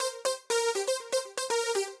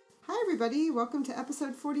everybody. Welcome to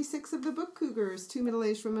episode 46 of the Book Cougars, two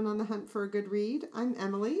middle-aged women on the hunt for a good read. I'm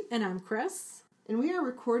Emily. And I'm Chris. And we are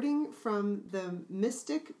recording from the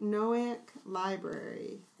Mystic Noack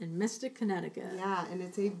Library. In Mystic, Connecticut. Yeah, and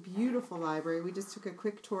it's a beautiful library. We just took a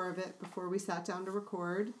quick tour of it before we sat down to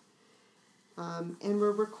record. And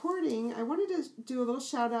we're recording. I wanted to do a little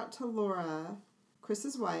shout out to Laura,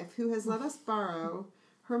 Chris's wife, who has let us borrow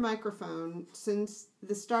her microphone since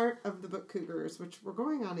the start of the Book Cougars, which we're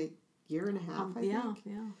going on a year and a half, I think.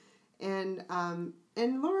 Yeah.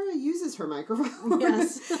 And Laura uses her microphone.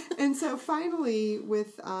 Yes. And so finally,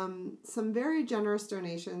 with some very generous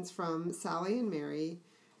donations from Sally and Mary,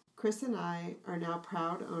 Chris and I are now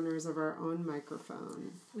proud owners of our own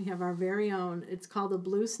microphone. We have our very own. It's called a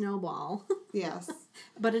Blue Snowball. Yes.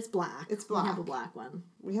 But it's black. It's black. We have a black one.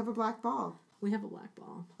 We have a black ball. We have a black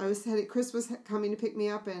ball. Chris was coming to pick me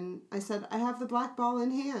up, and I said, I have the black ball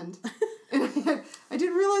in hand. And I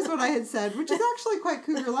didn't realize what I had said, which is actually quite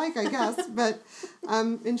cougar-like, I guess. But,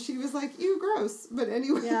 and she was like, ew, gross. But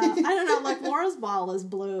anyway. Yeah, I don't know, like Laura's ball is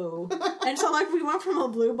blue. And so like we went from a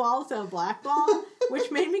blue ball to a black ball, which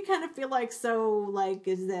made me kind of feel like, so like,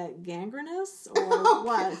 is that gangrenous or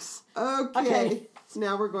what? Okay.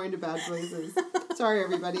 Now we're going to bad places. Sorry,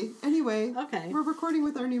 everybody. Anyway, we're recording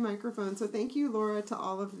with our new microphone, so thank you, Laura, to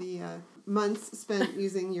all of the months spent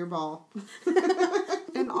using your ball.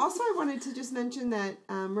 And also I wanted to just mention that,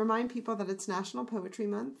 remind people that it's National Poetry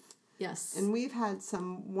Month. Yes. And we've had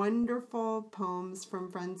some wonderful poems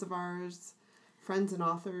from friends of ours, friends and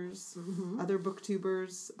authors, other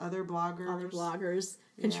booktubers, other bloggers.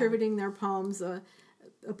 Contributing their poems, a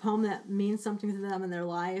poem that means something to them in their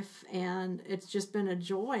life, and it's just been a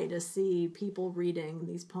joy to see people reading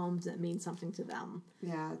these poems that mean something to them.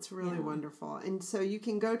 Yeah, it's really wonderful. And so you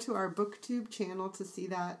can go to our BookTube channel to see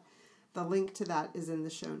that. The link to that is in the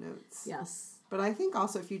show notes. Yes. But I think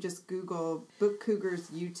also if you just Google Book Cougars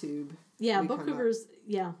YouTube. Yeah, Book Cougars,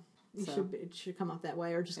 it should come up that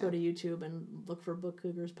way, or just go to YouTube and look for Book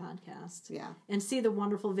Cougars podcast. Yeah. And see the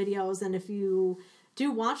wonderful videos, and if you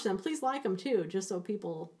do watch them, please like them too, just so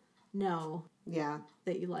people know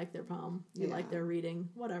that you like their poem, you like their reading,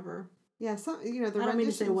 whatever. Yeah, the I don't mean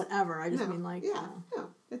to say whatever, I just mean like... No,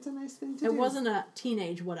 it's a nice thing to do. It wasn't a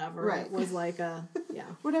teenage whatever, right. It was like a,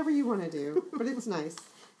 whatever you want to do, but it's nice.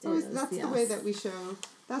 That's the way that we show,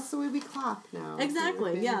 that's the way we clap now.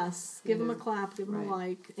 Exactly, yes. Give them a clap, give them a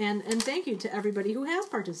like. And thank you to everybody who has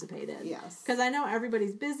participated. Yes. Because I know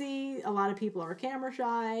everybody's busy, a lot of people are camera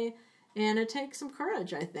shy, and it takes some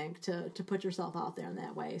courage, I think, to put yourself out there in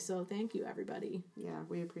that way. So thank you, everybody. Yeah,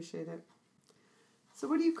 we appreciate it. So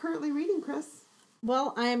what are you currently reading, Chris?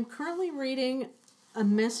 Well, I am currently reading a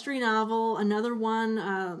mystery novel, another one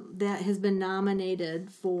that has been nominated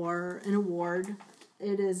for an award.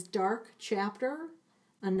 It is Dark Chapter,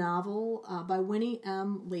 a novel by Winnie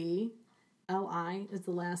M. Lee. L.I. is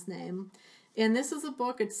the last name. And this is a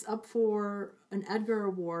book, it's up for an Edgar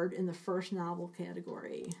Award in the first novel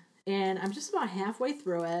category. And I'm just about halfway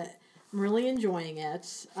through it. I'm really enjoying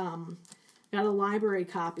it. Got a library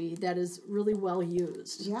copy that is really well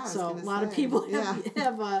used. Yeah, so a lot of people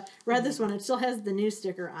have read this one. It still has the new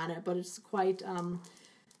sticker on it, but it's quite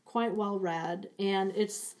well read. And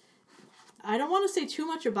I don't want to say too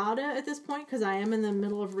much about it at this point because I am in the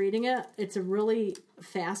middle of reading it. It's a really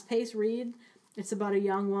fast-paced read. It's about a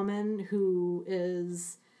young woman who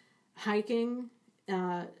is hiking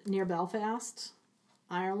near Belfast,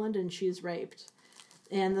 Ireland, and she's raped.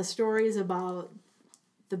 And the story is about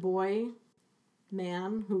the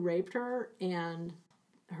man who raped her and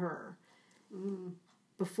her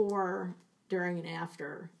before, during, and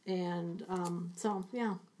after. And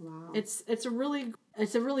wow. It's a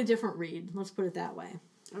really different read. Let's put it that way.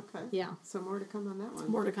 Okay. Yeah. So more to come on that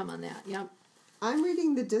one. More to come on that. Yep. I'm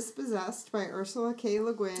reading The Dispossessed by Ursula K.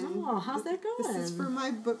 Le Guin. Oh, how's that going? This is for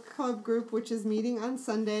my book club group, which is meeting on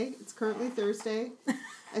Sunday. It's currently Thursday.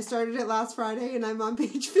 I started it last Friday, and I'm on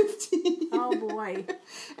page 15. Oh, boy.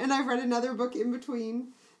 And I've read another book in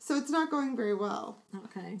between, so it's not going very well.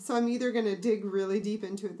 Okay. So I'm either going to dig really deep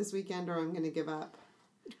into it this weekend, or I'm going to give up.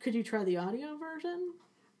 Could you try the audio version?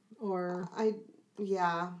 Or...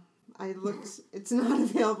 I looked. It's not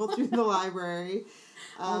available through the library.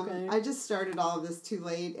 Okay. I just started all of this too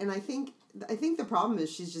late, and I think the problem is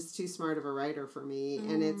she's just too smart of a writer for me,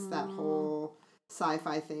 and it's that whole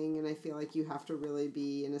sci-fi thing, and I feel like you have to really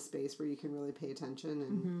be in a space where you can really pay attention,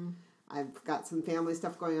 and I've got some family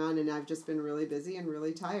stuff going on, and I've just been really busy and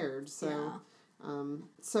really tired, so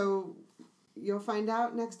so you'll find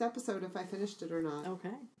out next episode if I finished it or not.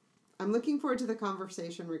 Okay. I'm looking forward to the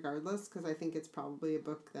conversation regardless, because I think it's probably a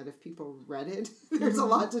book that if people read it, there's a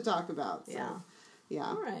lot to talk about. So. Yeah. Yeah.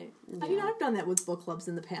 All right. Yeah. I've done that with book clubs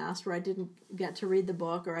in the past where I didn't get to read the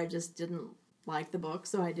book, or I just didn't like the book,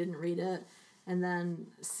 so I didn't read it. And then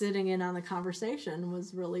sitting in on the conversation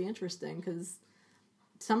was really interesting because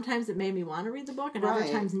sometimes it made me want to read the book and other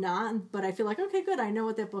times not. But I feel like, okay, good, I know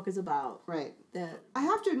what that book is about. Right. That I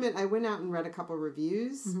have to admit, I went out and read a couple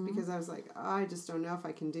reviews because I was like, I just don't know if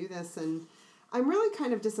I can do this. And I'm really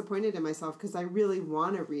kind of disappointed in myself because I really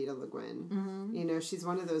want to read a Le Guin. You know, she's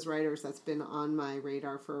one of those writers that's been on my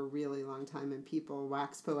radar for a really long time, and people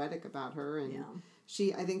wax poetic about her. And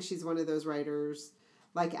I think she's one of those writers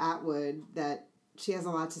like Atwood that she has a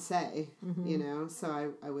lot to say, you know,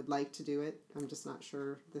 so I would like to do it. I'm just not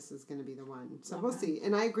sure this is going to be the one. So we'll see.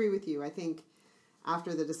 And I agree with you. I think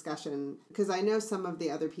after the discussion, because I know some of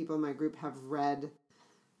the other people in my group have read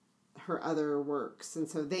her other works, and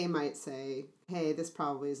so they might say, hey, this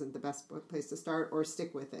probably isn't the best place to start, or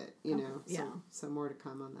stick with it, you know. So more to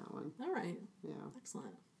come on that one. All right. Yeah.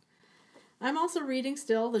 Excellent. I'm also reading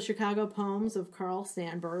still the Chicago Poems of Carl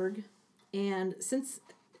Sandburg. And since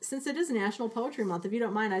it is National Poetry Month, if you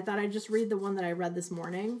don't mind, I thought I'd just read the one that I read this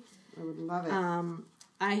morning. I would love it.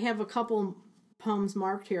 I have a couple poems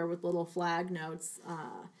marked here with little flag notes.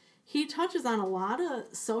 He touches on a lot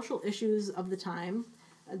of social issues of the time.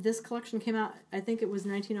 This collection came out, I think it was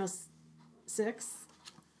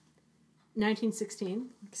 1916,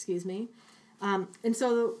 excuse me. And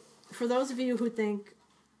so for those of you who think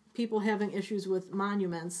people having issues with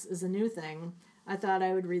monuments is a new thing, I thought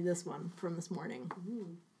I would read this one from this morning.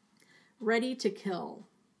 Ready to kill.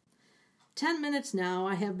 10 minutes now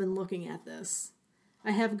I have been looking at this.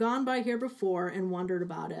 I have gone by here before and wondered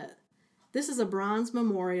about it. This is a bronze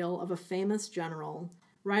memorial of a famous general,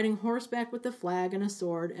 riding horseback with a flag and a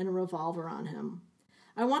sword and a revolver on him.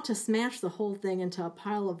 I want to smash the whole thing into a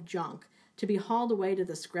pile of junk to be hauled away to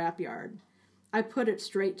the scrapyard. I put it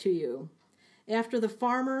straight to you. After the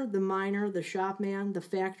farmer, the miner, the shopman, the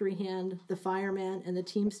factory hand, the fireman, and the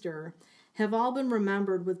teamster have all been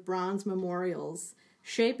remembered with bronze memorials,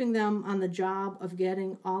 shaping them on the job of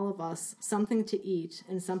getting all of us something to eat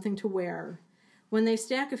and something to wear, when they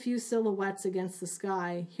stack a few silhouettes against the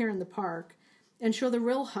sky here in the park and show the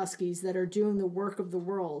real huskies that are doing the work of the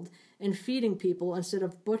world and feeding people instead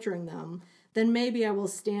of butchering them, then maybe I will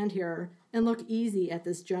stand here and look easy at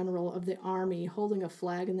this general of the army holding a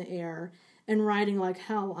flag in the air and riding like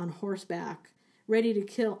hell on horseback, ready to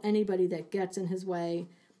kill anybody that gets in his way,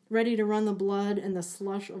 ready to run the blood and the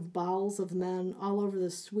slush of bowels of men all over the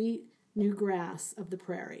sweet new grass of the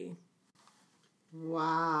prairie.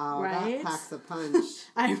 Wow, right? That packs a punch.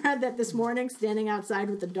 I read that this morning standing outside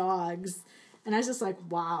with the dogs, and I was just like,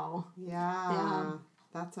 wow. Yeah.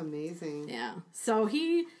 That's amazing. Yeah. So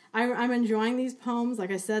I'm enjoying these poems.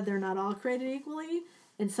 Like I said, they're not all created equally,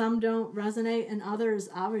 and some don't resonate, and others,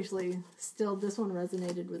 obviously, still this one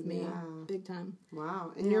resonated with me big time.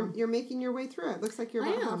 Wow. And you're making your way through it. It looks like you're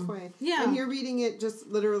about halfway. Yeah. And you're reading it just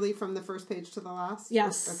literally from the first page to the last?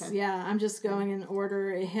 Yes. Okay. Yeah. I'm just going in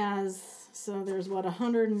order. It has, there's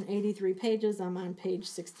 183 pages. I'm on page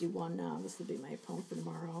 61 now. This will be my poem for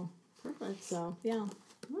tomorrow. Perfect. So, yeah.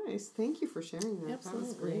 Nice. Thank you for sharing that. Absolutely. That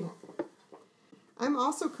was great. I'm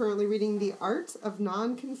also currently reading The Art of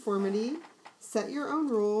Nonconformity, Set Your Own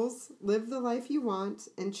Rules, Live the Life You Want,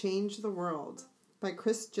 and Change the World by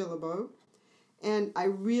Chris Gillibo. And I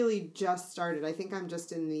really just started. I think I'm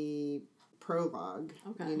just in the prologue,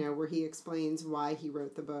 where he explains why he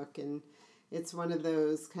wrote the book. And it's one of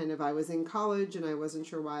those kind of, I was in college and I wasn't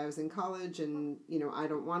sure why I was in college. And, I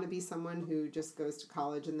don't want to be someone who just goes to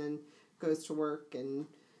college and then goes to work and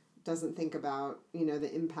doesn't think about,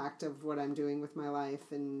 the impact of what I'm doing with my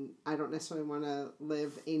life. And I don't necessarily want to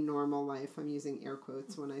live a normal life. I'm using air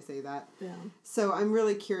quotes when I say that. Yeah. So I'm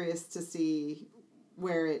really curious to see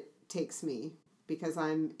where it takes me, because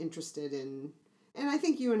I'm interested in, and I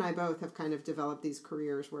think you and I both have kind of developed these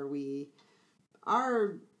careers where we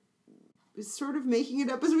are sort of making it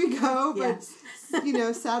up as we go, but,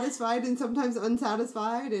 satisfied and sometimes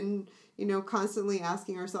unsatisfied, and, constantly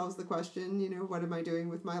asking ourselves the question, what am I doing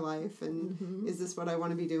with my life? And is this what I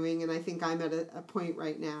want to be doing? And I think I'm at a point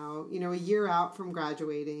right now, a year out from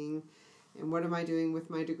graduating, and what am I doing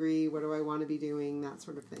with my degree? What do I want to be doing? That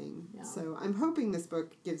sort of thing. Yeah. So I'm hoping this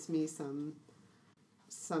book gives me some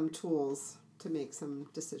tools to make some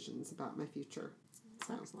decisions about my future.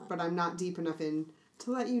 Excellent. But I'm not deep enough in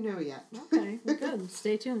to let you know yet. Okay, well, good.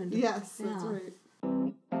 Stay tuned. Yes, that's right.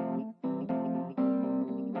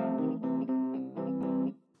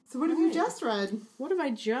 So what have you just read? What have I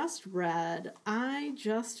just read? I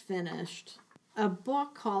just finished a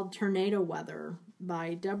book called Tornado Weather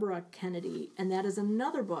by Deborah Kennedy, and that is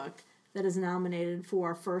another book that is nominated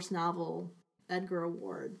for First Novel Edgar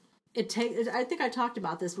Award. I think I talked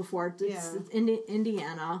about this before. It's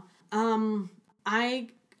Indiana. I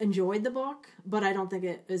enjoyed the book, but I don't think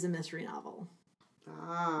it is a mystery novel.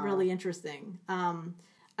 Really interesting. And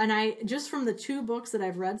I, just from the 2 books that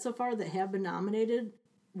I've read so far that have been nominated,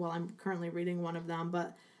 well, I'm currently reading one of them,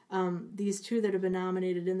 but these 2 that have been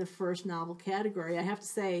nominated in the first novel category, I have to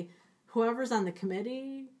say, whoever's on the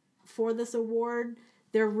committee for this award,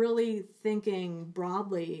 they're really thinking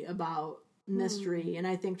broadly about mystery, and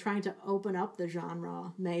I think trying to open up the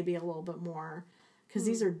genre maybe a little bit more, because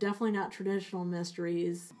these are definitely not traditional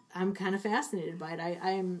mysteries. I'm kind of fascinated by it.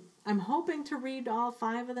 I'm hoping to read all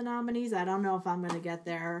 5 of the nominees. I don't know if I'm going to get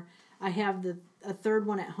there. I have a third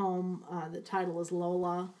one at home. The title is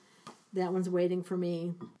Lola. That one's waiting for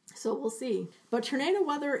me. So we'll see. But Tornado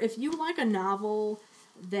Weather, if you like a novel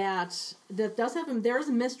that does have there's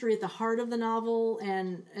a mystery at the heart of the novel,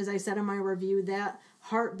 and as I said in my review, that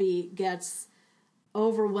heartbeat gets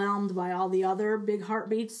overwhelmed by all the other big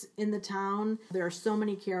heartbeats in the town. There are so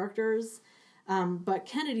many characters. But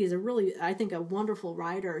Kennedy is I think, a wonderful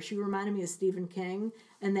writer. She reminded me of Stephen King,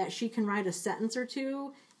 and that she can write a sentence or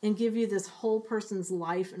 2 and give you this whole person's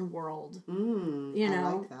life and world. You know?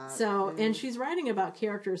 I like that. So, and she's writing about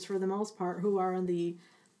characters for the most part who are in the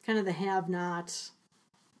kind of the have-not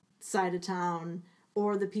side of town,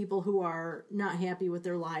 or the people who are not happy with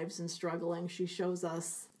their lives and struggling. She shows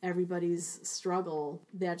us everybody's struggle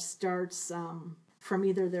that starts from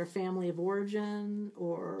either their family of origin,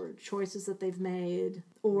 or choices that they've made,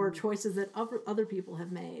 or choices that other people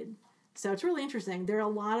have made. So it's really interesting. There are a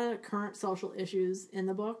lot of current social issues in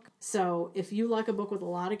the book. So if you like a book with a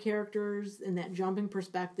lot of characters and that jumping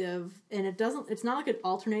perspective, and it's not like it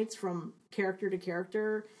alternates from character to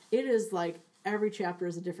character. It is like every chapter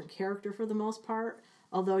is a different character for the most part,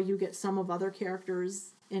 although you get some of other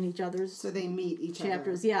characters in each other's so they meet each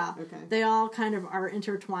chapters. other. Yeah. Okay. They all kind of are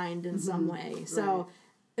intertwined in some way. So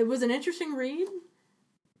it was an interesting read,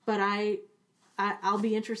 but I'll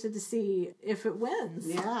be interested to see if it wins.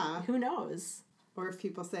 Yeah. Who knows? Or if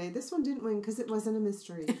people say, this one didn't win because it wasn't a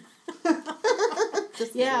mystery.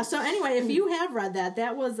 Yeah, so anyway, if you have read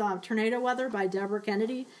that was Tornado Weather by Deborah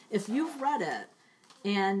Kennedy. If you've read it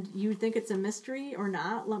and you think it's a mystery or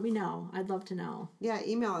not, let me know. I'd love to know. Yeah,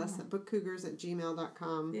 email us at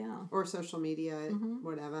bookcougars@gmail.com. Yeah. Or social media,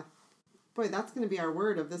 whatever. Boy, that's going to be our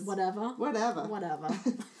word of this. Whatever.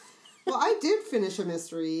 Well, I did finish a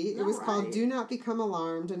mystery. It was called right. Do Not Become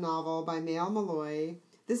Alarmed, a novel by Mail Malloy.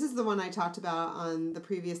 This is the one I talked about on the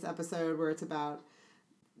previous episode, where it's about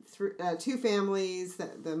 2 families.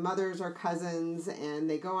 The mothers are cousins, and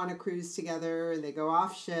they go on a cruise together, and they go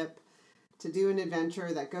off ship to do an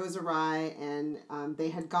adventure that goes awry, and they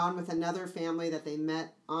had gone with another family that they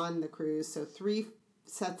met on the cruise. So 3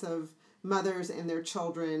 sets of mothers and their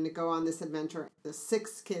children go on this adventure. The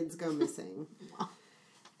 6 kids go missing.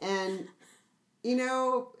 And, you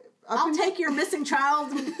know... I'll take your missing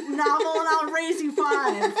child novel and I'll raise you 5.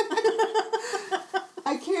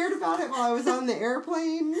 I cared about it while I was on the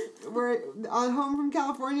airplane on home from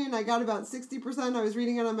California, and I got about 60%. I was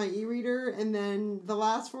reading it on my e-reader, and then the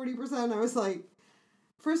last 40% I was like,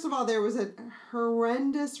 first of all, there was a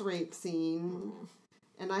horrendous rape scene,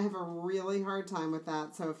 and I have a really hard time with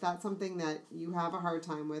that. So if that's something that you have a hard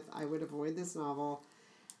time with, I would avoid this novel.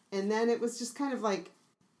 And then it was just kind of like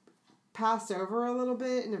passed over a little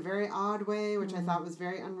bit in a very odd way, which I thought was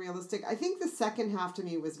very unrealistic. I think the second half to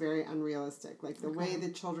me was very unrealistic, like the way the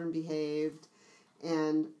children behaved,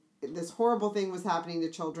 and this horrible thing was happening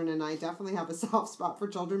to children, and I definitely have a soft spot for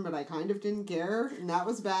children, but I kind of didn't care, and that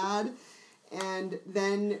was bad. And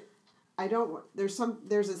then there's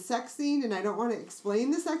a sex scene, and I don't want to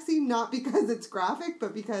explain the sex scene, not because it's graphic,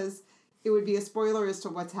 but because it would be a spoiler as to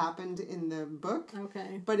what's happened in the book.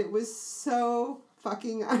 Okay. But it was so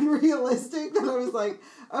fucking unrealistic that I was like,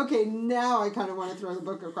 okay, now I kind of want to throw the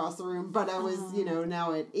book across the room, but I was,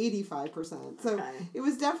 now at 85%. So It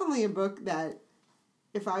was definitely a book that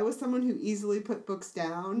if I was someone who easily put books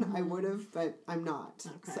down, I would have, but I'm not.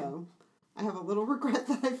 Okay. So I have a little regret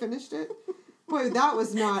that I finished it. Boy, that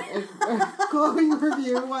was not a glowing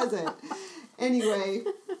review, was it? Anyway,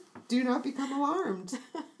 Do Not Become Alarmed.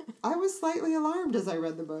 I was slightly alarmed as I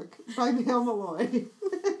read the book by Mail Malloy.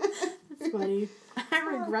 That's funny. I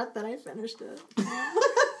regret that I finished it.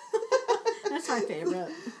 That's my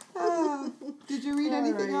favorite. Did you read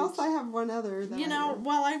anything else? I have one other.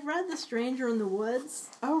 I've read The Stranger in the Woods.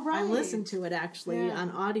 Oh, right. I listened to it actually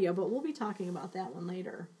on audio, but we'll be talking about that one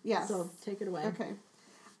later. Yes. So take it away. Okay.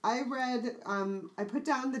 I read, I put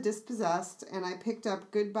down The Dispossessed, and I picked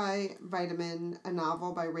up Goodbye Vitamin, a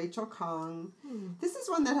novel by Rachel Khong. This is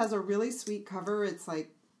one that has a really sweet cover. It's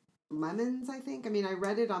like Lemons, I think. I mean, I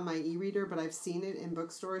read it on my e-reader, but I've seen it in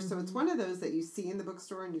bookstores. So it's one of those that you see in the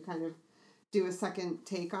bookstore and you kind of do a second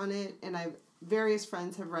take on it. And various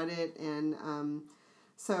friends have read it, and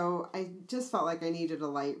so I just felt like I needed a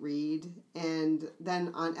light read. And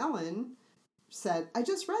then Aunt Ellen said, I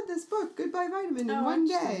just read this book, Goodbye Vitamin, in one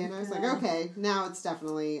day. And I was like, okay, now it's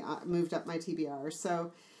definitely moved up my TBR.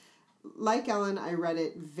 So like Ellen, I read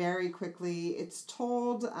it very quickly. It's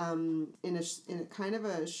told in a kind of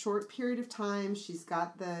a short period of time. She's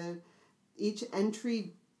got each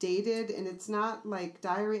entry dated, and it's not like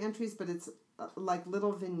diary entries, but it's like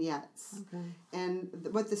little vignettes. Okay. And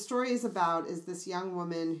what the story is about is this young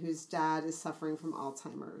woman whose dad is suffering from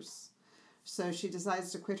Alzheimer's. So she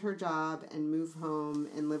decides to quit her job and move home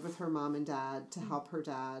and live with her mom and dad to help her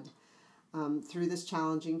dad through this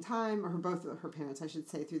challenging time, or both of her parents, I should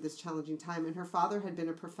say, through this challenging time. And her father had been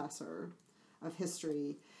a professor of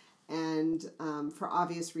history, and for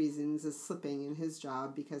obvious reasons is slipping in his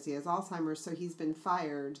job because he has Alzheimer's, so he's been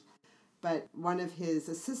fired. But one of his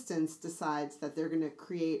assistants decides that they're going to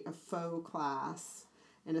create a faux class,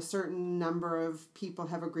 and a certain number of people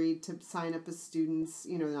have agreed to sign up as students,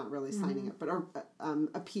 not really signing up, but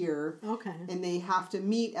appear. Okay. And they have to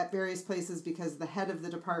meet at various places because the head of the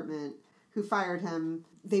department who fired him,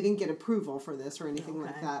 they didn't get approval for this or anything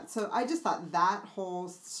like that. So I just thought that whole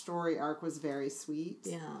story arc was very sweet.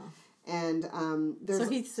 Yeah. And so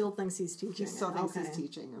he still thinks he's teaching. He still thinks he's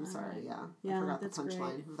teaching. I'm sorry. Right. Yeah. I forgot the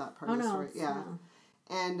punchline of that part of the story. Yeah.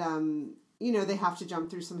 And they have to jump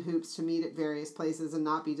through some hoops to meet at various places and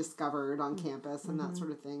not be discovered on campus and that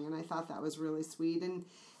sort of thing. And I thought that was really sweet. And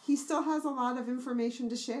he still has a lot of information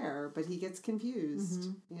to share, but he gets confused.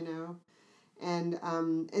 And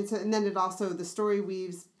then it also, the story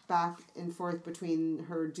weaves back and forth between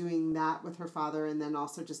her doing that with her father and then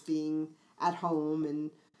also just being at home and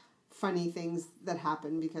funny things that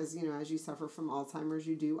happen because, as you suffer from Alzheimer's,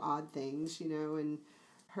 you do odd things, and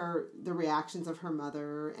the reactions of her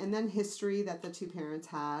mother, and then history that the two parents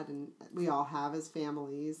had and we all have as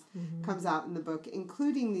families comes out in the book,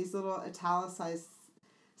 including these little italicized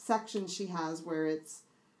sections she has where it's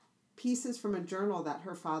pieces from a journal that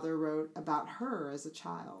her father wrote about her as a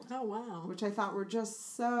child. Oh, wow. Which I thought were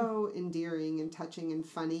just so endearing and touching and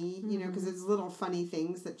funny, because it's little funny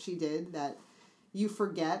things that she did that you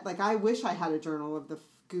forget. Like, I wish I had a journal of the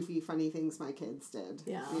goofy, funny things my kids did.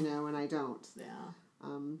 Yeah. And I don't. Yeah.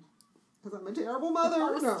 Because I'm a terrible mother.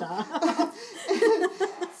 Oh, no.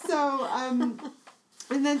 So,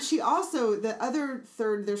 and then she also, the other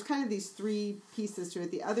third, there's kind of these three pieces to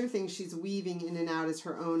it. The other thing she's weaving in and out is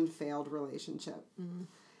her own failed relationship. Mm.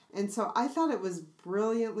 And so I thought it was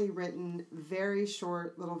brilliantly written, very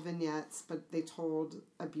short little vignettes, but they told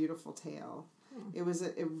a beautiful tale. Mm. It was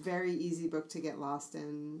a very easy book to get lost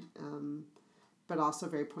in, but also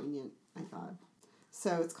very poignant, I thought.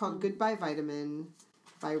 So it's called Goodbye Vitamin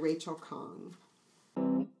by Rachel Khong.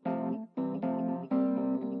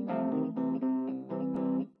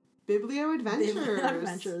 Biblio Adventures. Biblio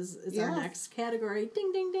Adventures is our next category.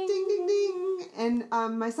 Ding, ding, ding. Ding, ding, ding.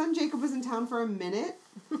 And my son Jacob was in town for a minute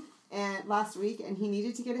last week, and he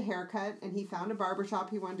needed to get a haircut, and he found a barbershop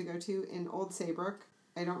he wanted to go to in Old Saybrook.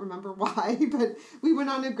 I don't remember why, but we went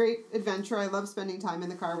on a great adventure. I love spending time in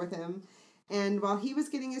the car with him. And while he was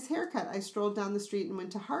getting his haircut, I strolled down the street and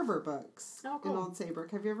went to Harbor Books in Old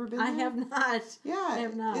Saybrook. Have you ever been there? I have not. Yeah. I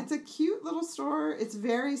have not. It's a cute little store. It's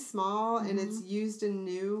very small, and it's used and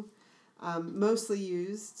new. Mostly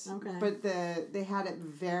used. Okay. But they had it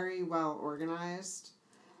very well organized.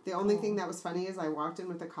 The only thing that was funny is I walked in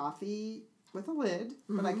with a coffee with a lid,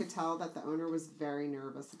 but I could tell that the owner was very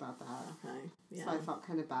nervous about that. Okay. Yeah. So I felt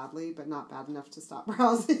kind of badly, but not bad enough to stop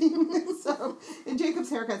browsing. And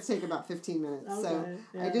Jacob's haircuts take about 15 minutes, so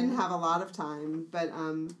I didn't have a lot of time. But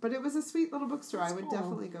it was a sweet little bookstore. That's I would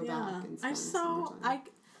definitely go back and spend some more time.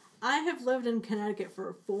 I have lived in Connecticut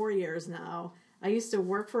for 4 years now. I used to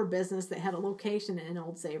work for a business that had a location in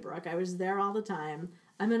Old Saybrook. I was there all the time.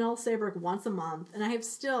 I'm in Old Saybrook once a month, and I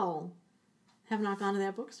have not gone to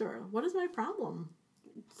that bookstore. What is my problem?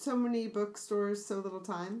 So many bookstores, so little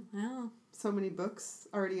time. Yeah. So many books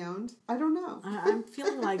already owned. I don't know. I'm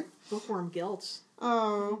feeling like bookworm guilt.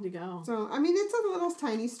 Oh. I need to go. So, I mean, it's a little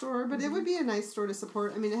tiny store, but it would be a nice store to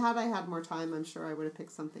support. I mean, had I had more time, I'm sure I would have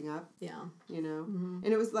picked something up. Yeah. And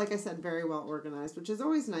it was, like I said, very well organized, which is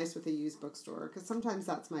always nice with a used bookstore, because sometimes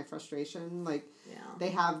that's my frustration. Like, they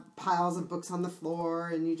have piles of books on the floor,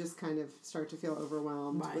 and you just kind of start to feel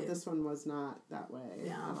overwhelmed. Right. But this one was not that way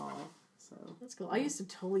at all. So that's cool. I used to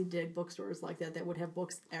totally dig bookstores like that would have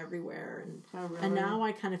books everywhere, and really? and now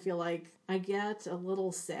I kind of feel like I get a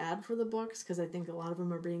little sad for the books because I think a lot of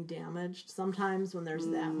them are being damaged sometimes when there's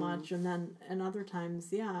that much, and other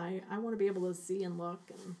times, I want to be able to see and look.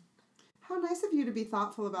 And how nice of you to be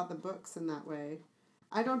thoughtful about the books in that way.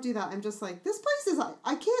 I don't do that. I'm just like, this place is,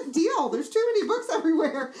 I can't deal. There's too many books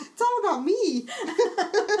everywhere. It's all about me.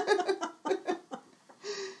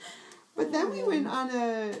 But then we went on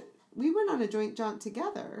a joint jaunt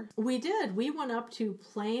together. We did. We went up to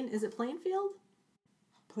Plainfield,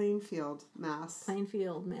 Mass.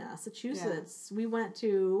 Plainfield, Massachusetts. Yeah. We went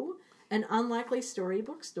to an Unlikely Story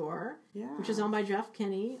bookstore, which is owned by Jeff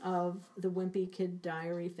Kinney of the Wimpy Kid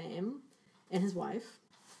Diary fame and his wife.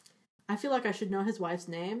 I feel like I should know his wife's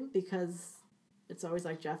name because it's always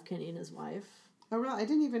like Jeff Kinney and his wife. Oh, really? I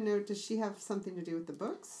didn't even know. Does she have something to do with the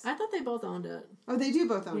books? I thought they both owned it. Oh, they do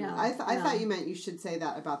both own it. I thought you meant you should say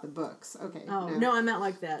that about the books. Okay. Oh, no, I meant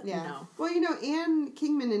like that. Yeah. No. Well, Anne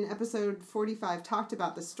Kingman in episode 45 talked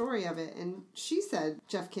about the story of it, and she said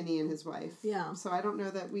Jeff Kinney and his wife. Yeah. So I don't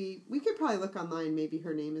know that we could probably look online. Maybe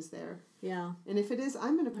her name is there. Yeah. And if it is,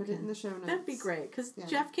 I'm going to put it in the show notes. That'd be great, because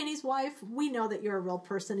Jeff Kinney's wife, we know that you're a real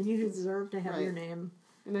person, and you deserve to have your name.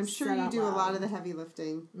 And I'm sure you do a lot of the heavy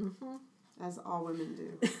lifting. Mm-hmm. As all women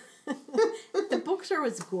do. The bookstore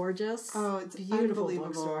was gorgeous. Oh, it's beautiful unbelievable.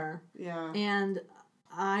 Bookstore. Yeah. And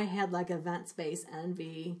I had like event space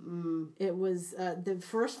envy. It was the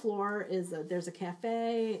first floor is there's a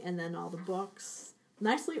cafe and then all the books,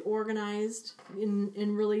 nicely organized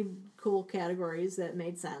in really cool categories that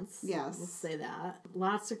made sense. Yes, let's say that.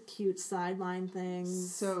 Lots of cute sideline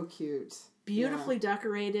things. So cute. Beautifully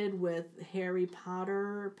decorated with Harry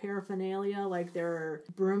Potter paraphernalia, like there are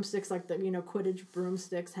broomsticks, like the Quidditch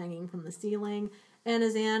broomsticks hanging from the ceiling. And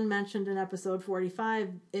as Anne mentioned in episode 45,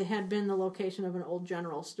 it had been the location of an old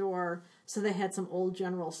general store, so they had some old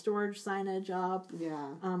general storage signage up,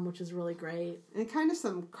 which is really great. And kind of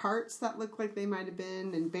some carts that looked like they might have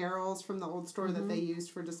been, and barrels from the old store that they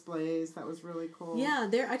used for displays. That was really cool. Yeah,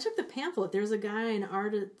 I took the pamphlet. There's a guy, an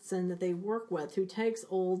artisan that they work with, who takes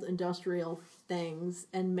old industrial things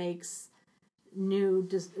and makes new,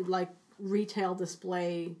 like retail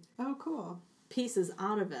display. Oh, cool. Pieces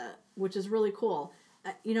out of it, which is really cool.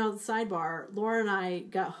 Sidebar, Laura and I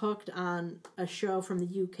got hooked on a show from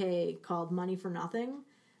the UK called Money for Nothing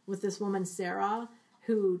with this woman, Sarah,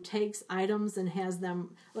 who takes items and has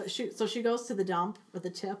them... So she goes to the dump, or the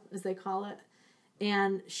tip, as they call it,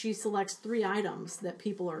 and she selects 3 items that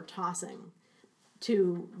people are tossing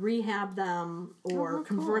to rehab them or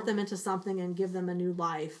convert them into something and give them a new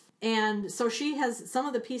life. And so she has some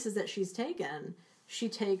of the pieces that she's taken, she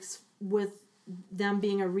takes with them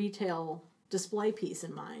being a retail display piece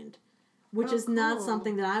in mind, which is not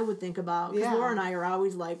something that I would think about, because Laura and I are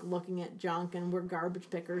always like looking at junk, and we're garbage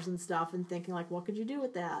pickers and stuff, and thinking like, what could you do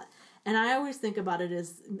with that? And I always think about it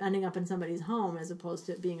as ending up in somebody's home as opposed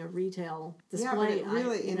to it being a retail display. Yeah, but it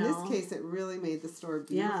really, in this case, it really made the store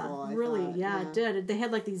beautiful. It did. They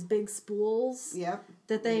had like these big spools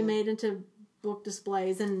that they made into book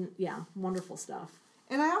displays, and wonderful stuff.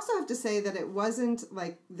 And I also have to say that it wasn't,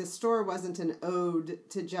 like, the store wasn't an ode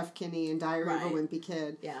to Jeff Kinney and Diary of a Wimpy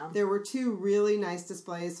Kid. Yeah. There were 2 really nice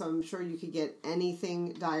displays, so I'm sure you could get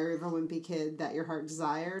anything Diary of a Wimpy Kid that your heart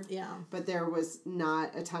desired. Yeah. But there was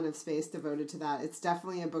not a ton of space devoted to that. It's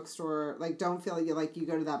definitely a bookstore. Like, don't feel like you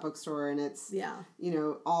go to that bookstore and it's,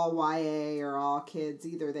 all YA or all kids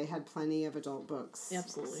either. They had plenty of adult books.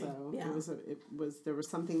 Absolutely. So there was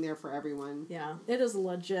something there for everyone. Yeah. It is a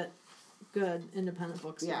legit good independent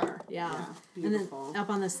bookstore. Yeah. And then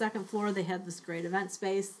up on the second floor they had this great event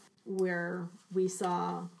space where we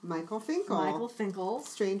saw Michael Finkel,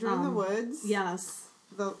 Stranger in the Woods. Yes.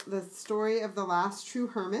 The story of the last true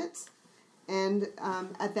hermit. And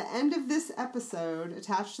at the end of this episode,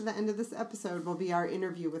 attached to the end of this episode, will be our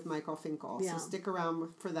interview with Michael Finkel. Yeah. So stick around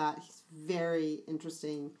for that. He's very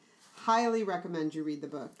interesting. Highly recommend you read the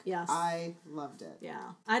book. Yes. I loved it. Yeah.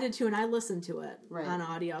 I did too, and I listened to it on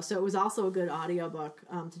audio. So it was also a good audiobook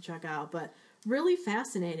to check out. But really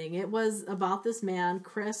fascinating. It was about this man,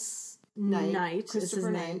 Chris Knight is his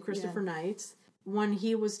name, Christopher Knight. When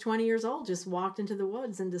he was 20 years old, just walked into the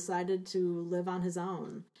woods and decided to live on his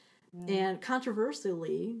own. Yeah. And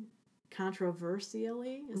controversially,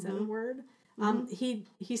 is that a word?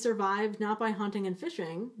 He survived not by hunting and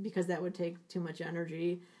fishing, because that would take too much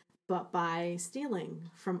energy, but by stealing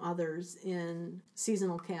from others in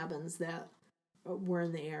seasonal cabins that were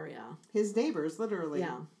in the area. His neighbors, literally.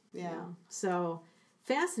 Yeah. So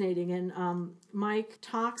fascinating. And Mike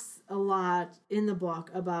talks a lot in the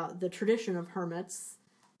book about the tradition of hermits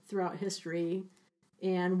throughout history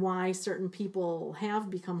and why certain people have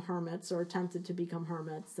become hermits or attempted to become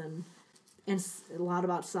hermits, and a lot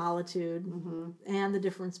about solitude and the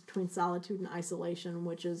difference between solitude and isolation,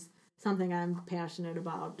 which is something I'm passionate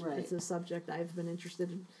about. Right. It's a subject I've been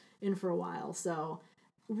interested in for a while. So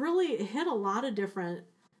really it hit a lot of different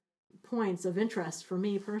points of interest for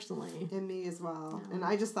me personally. And me as well. Yeah. And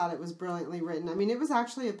I just thought it was brilliantly written. I mean, it was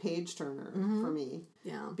actually a page turner for me.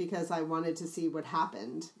 Yeah. Because I wanted to see what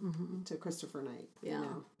happened to Christopher Knight. Yeah. You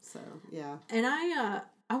know? So, yeah. And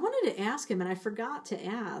I wanted to ask him, and I forgot to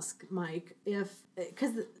ask Mike,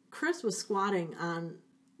 because Chris was squatting on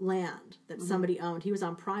land that somebody owned. He was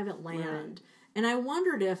on private land. Right. And I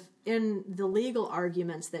wondered if, in the legal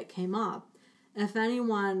arguments that came up, if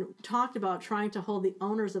anyone talked about trying to hold the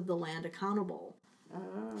owners of the land accountable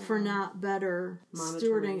for not better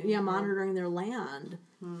monitoring their land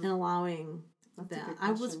and allowing that.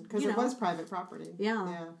 I was, because it was private property.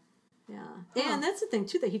 Yeah. And that's the thing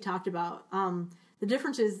too that he talked about. The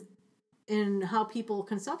difference is in how people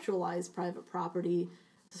conceptualize private property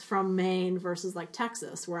from Maine versus like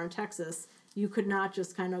Texas, where in Texas you could not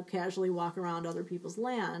just kind of casually walk around other people's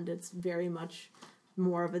land. It's very much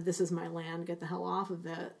more of a, this is my land, get the hell off of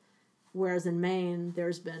it. Whereas in Maine,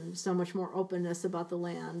 there's been so much more openness about the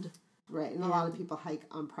land. Right, and a lot of people hike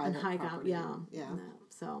on private property. Yeah.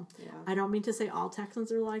 So I don't mean to say all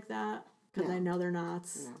Texans are like that, because I know they're not.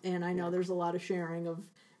 And I know there's a lot of sharing of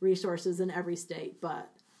resources in every state. But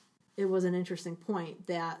it was an interesting point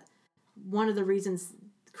that one of the reasons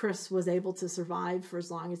Chris was able to survive for as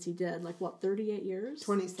long as he did, 38 years?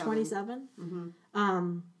 27?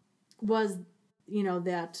 Was,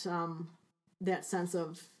 that sense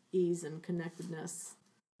of ease and connectedness.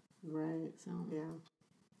 Right.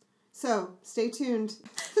 So, stay tuned.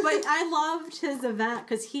 But I loved his event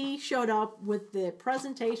because he showed up with the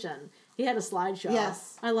presentation. He had a slideshow.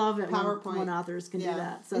 Yes. I love it PowerPoint. when authors can do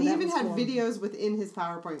that. So and he even had videos within his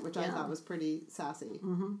PowerPoint, which I thought was pretty sassy.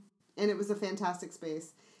 Mm-hmm. And it was a fantastic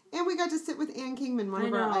space. And we got to sit with Anne Kingman, one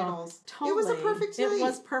of our idols. Totally. It was a perfect night. It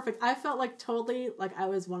was perfect. I felt totally like I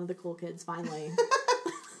was one of the cool kids, finally.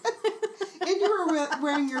 And you were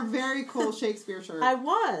wearing your very cool Shakespeare shirt. I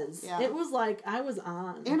was. Yeah. It was like I was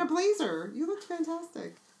on. And a blazer. You looked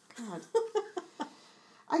fantastic. God.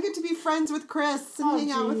 I get to be friends with Chris and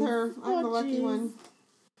hang out with her. I'm the lucky one.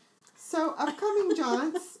 So, upcoming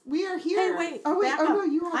jaunts. We are here. Hey, wait. Oh, no,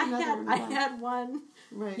 you had another one. I had one.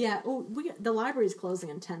 Right. Yeah. Oh, the library's closing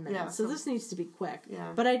in 10 minutes, so this needs to be quick.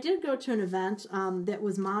 Yeah. But I did go to an event that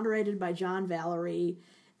was moderated by John Valerie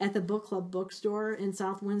at the Book Club bookstore in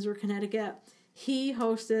South Windsor, Connecticut. He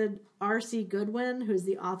hosted R.C. Goodwin, who's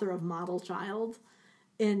the author of Model Child.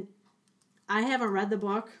 And I haven't read the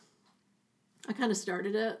book. I kind of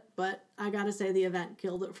started it, but I got to say the event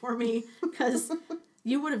killed it for me because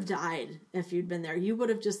you would have died if you'd been there. You would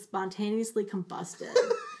have just spontaneously combusted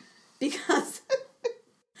because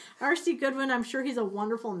R.C. Goodwin, I'm sure he's a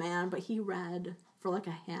wonderful man, but he read for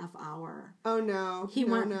a half hour. Oh, no. He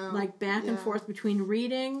went back and forth between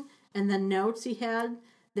reading and the notes he had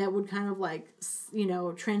that would kind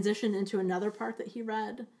of transition into another part that he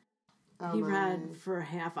read. Oh, he read for a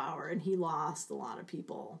half hour and he lost a lot of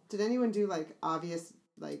people. Did anyone do obvious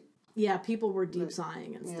Yeah, people were deep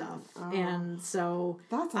sighing and stuff. Oh. And so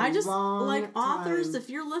that's long authors, time. If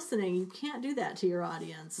you're listening, you can't do that to your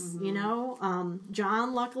audience. Mm-hmm.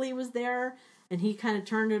 John luckily was there and he kind of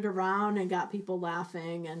turned it around and got people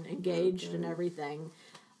laughing and engaged and everything.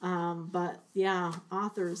 But yeah,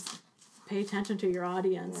 authors, pay attention to your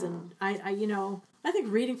audience. Yeah. And I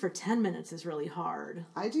think reading for 10 minutes is really hard.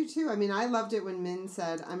 I do too. I mean, I loved it when Min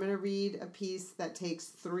said, I'm going to read a piece that takes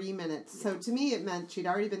 3 minutes. Yeah. So to me, it meant she'd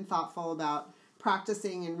already been thoughtful about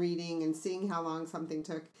practicing and reading and seeing how long something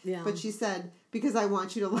took. Yeah. But she said, because I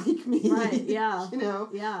want you to like me. Right, yeah.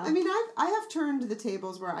 Yeah. I mean, I have turned the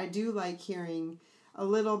tables where I do like hearing a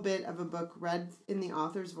little bit of a book read in the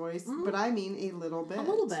author's voice, but I mean a little bit. A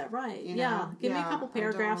little bit, right. Yeah. Give me a couple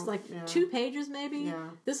paragraphs, 2 pages maybe. Yeah.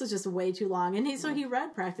 This was just way too long. And he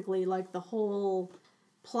read practically the whole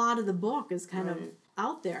plot of the book is kind of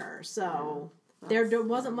out there. So there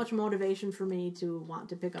wasn't much motivation for me to want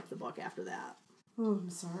to pick up the book after that. Oh, I'm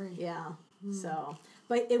sorry. Yeah. So,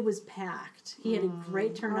 but it was packed. He had a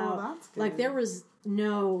great turnout. Oh, that's good. There was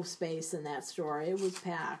no space in that store. It was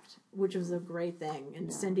packed, which was a great thing.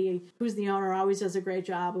 And Cindy, who's the owner, always does a great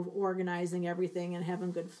job of organizing everything and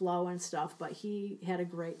having good flow and stuff. But he had a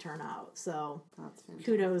great turnout. So that's fantastic.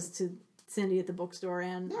 Kudos to Cindy at the bookstore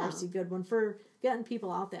and R.C. Goodwin for getting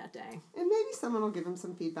people out that day. And maybe someone will give him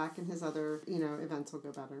some feedback and his other, events will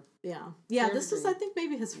go better. Yeah. Yeah, this is, I think,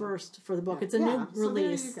 maybe his first for the book. It's a new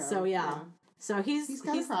release. So, So he's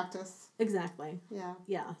got to practice. Exactly. Yeah.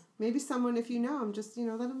 Yeah. Maybe someone, if you know him, just,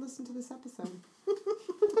 let him listen to this episode.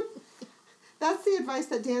 That's the advice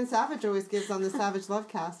that Dan Savage always gives on the Savage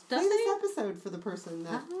Lovecast. Play this episode for the person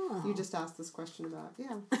that you just asked this question about.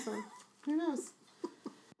 Yeah, so who knows?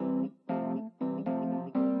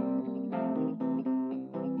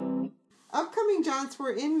 Upcoming jaunts,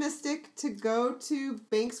 we're in Mystic to go to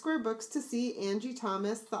Bank Square Books to see Angie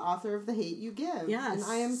Thomas, the author of The Hate U Give. Yes. And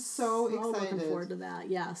I am so excited. Looking forward to that,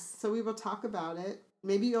 yes. So we will talk about it.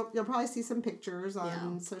 Maybe you'll probably see some pictures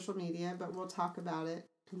on social media, but we'll talk about it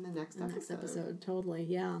in the next episode. Totally,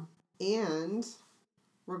 yeah. And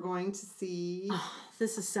we're going to see... Oh,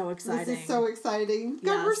 this is so exciting. Yes.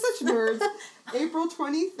 God, we're such nerds. April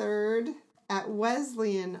 23rd at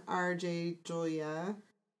Wesleyan RJ Julia.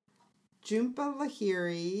 Jhumpa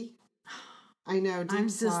Lahiri. I know, I'm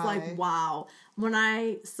just like, wow. When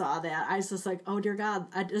I saw that, I was just like, oh dear God,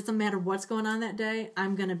 it doesn't matter what's going on that day,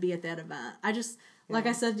 I'm going to be at that event. Like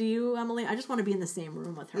I said to you, Emily, I just want to be in the same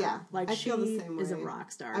room with her. Yeah, like I feel the same way. Is a rock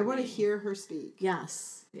star. I want to hear her speak.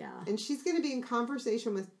 Yes, yeah. And she's going to be in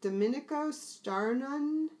conversation with Domenico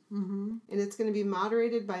Starnun, and it's going to be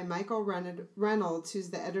moderated by Michael Reynolds, who's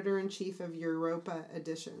the editor-in-chief of Europa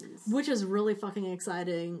Editions. Which is really fucking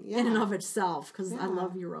exciting in and of itself, because I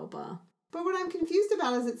love Europa. But what I'm confused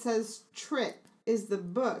about is it says Trip is the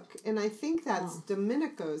book, and I think that's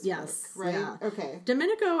Domenico's book, right? Yeah. Okay.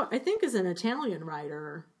 Domenico, I think, is an Italian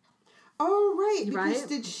writer. Oh, right. Because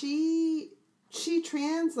did she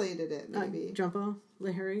translated it, maybe. Jhumpa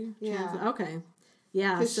Lahiri? Yeah. Okay.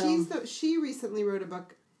 Yeah. Because she recently wrote a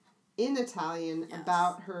book in Italian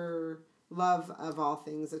about her love of all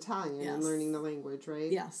things Italian and learning the language,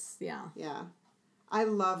 right? Yes. Yeah. Yeah. I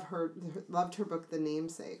loved her book, The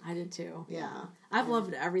Namesake. I did too. Yeah. I've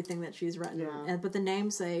loved everything that she's written. Yeah. But The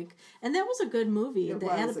Namesake, and that was a good movie. The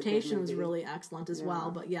adaptation was really excellent as well.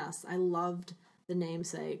 But yes, I loved The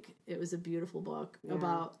Namesake. It was a beautiful book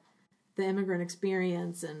about the immigrant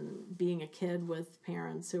experience and being a kid with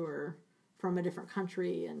parents who are from a different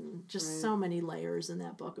country, and just so many layers in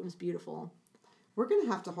that book. It was beautiful. We're going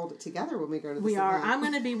to have to hold it together when we go to this We are. event. I'm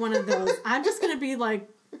going to be one of those. I'm just going to be like,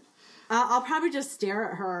 I'll probably just stare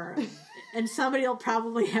at her, and somebody will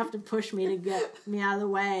probably have to push me to get me out of the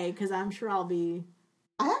way, because I'm sure I'll be...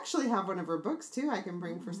 I actually have one of her books, too, I can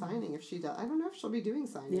bring for signing if she does. I don't know if she'll be doing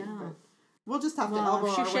signing, but we'll just have to elbow our way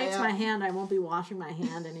up. If she shakes my hand, I won't be washing my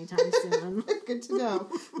hand anytime soon. Good to know.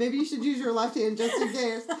 Maybe you should use your left hand just in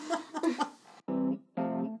case.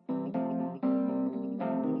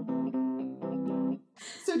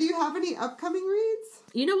 So do you have any upcoming reads?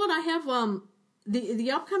 You know what? I have... The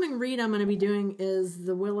upcoming read I'm going to be doing is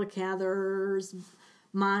the Willa Cather's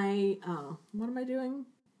what am I doing?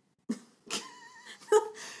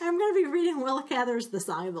 I'm going to be reading Willa Cather's The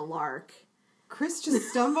Song of the Lark. Chris just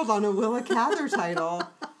stumbled on a Willa Cather title.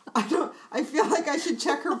 I feel like I should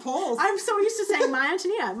check her pulse. I'm so used to saying my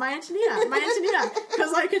Antonia,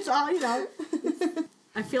 because like it's all,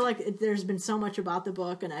 I feel like there's been so much about the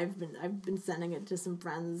book, and I've been sending it to some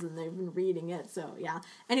friends, and they've been reading it. So yeah.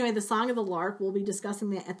 Anyway, The Song of the Lark, we'll be discussing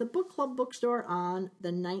that at the Book Club bookstore on the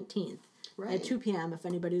 19th at 2 p.m. if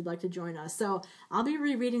anybody would like to join us. So I'll be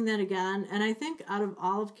rereading that again, and I think out of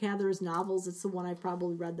all of Cather's novels, it's the one I've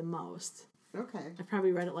probably read the most. Okay. I've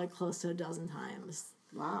probably read it like close to a dozen times.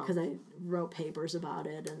 Wow. Because I wrote papers about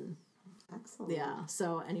it, and excellent. Yeah.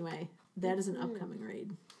 So anyway, that is an upcoming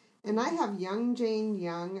read. And I have Young Jane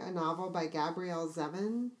Young, a novel by Gabrielle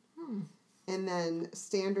Zevin. And then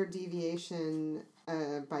Standard Deviation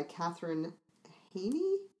by Catherine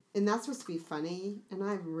Haney. And that's supposed to be funny. And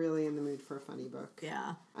I'm really in the mood for a funny book.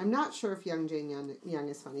 Yeah. I'm not sure if Young Jane Young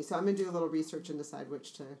is funny. So I'm going to do a little research and decide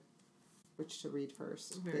which to read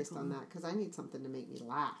first based on that. Because I need something to make me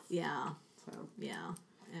laugh. Yeah. So yeah.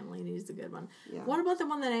 Emily needs a good one. Yeah. What about the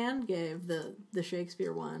one that Anne gave, the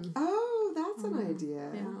Shakespeare one? Oh, that's an idea.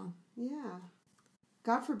 Yeah. Yeah.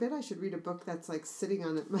 God forbid I should read a book that's like sitting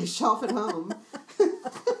on my shelf at home.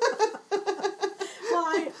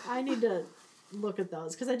 Well, I need to look at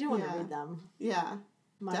those because I do want to read them. Yeah.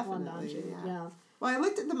 Michael definitely. Ondaatje. Yeah. Well, I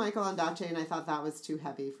looked at the Michael Ondaatje and I thought that was too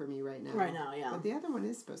heavy for me right now. Right now, yeah. But the other one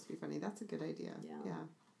is supposed to be funny. That's a good idea. Yeah.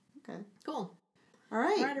 Okay. Cool. All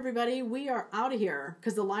right, everybody. We are out of here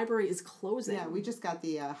because the library is closing. Yeah, we just got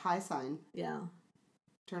the high sign. Yeah.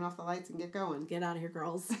 Turn off the lights and get going. Get out of here,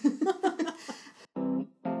 girls.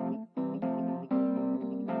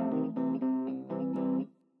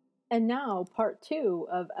 And now, part 2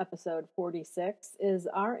 of episode 46 is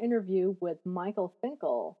our interview with Michael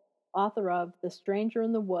Finkel, author of The Stranger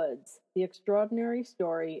in the Woods, The Extraordinary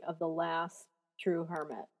Story of the Last True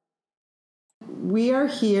Hermit. We are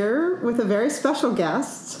here with a very special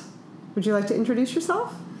guest. Would you like to introduce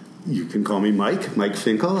yourself? You can call me Mike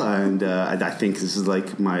Finkel, and I think this is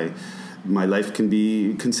like my life can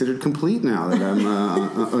be considered complete now that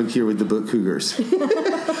I'm here with the Book Cougars.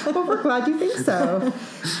 Well, we're glad you think so.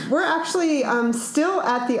 We're actually still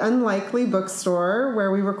at the Unlikely Bookstore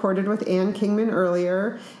where we recorded with Anne Kingman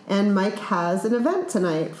earlier, and Mike has an event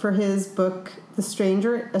tonight for his book, A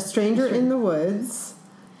Stranger in the Woods,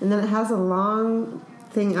 and then it has a long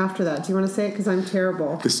thing after that. Do you want to say it? Because I'm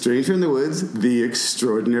terrible. The Stranger in the Woods, The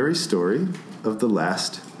Extraordinary Story of the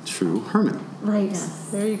Last True Hermit. Right. Yes.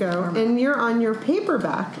 There you go. And you're on your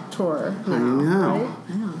paperback tour now, I know. Right?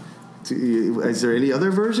 I know. Is there any other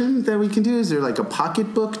version that we can do? Is there like a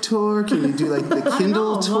pocketbook tour? Can you do like the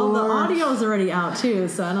Kindle tour? Well, the audio's already out too,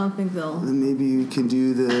 so I don't think they'll. And maybe you can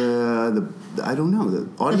do the I don't know, the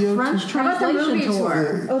audio The French translation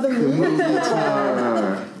tour. Oh, the movie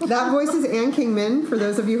tour. That voice is Anne Kingman, for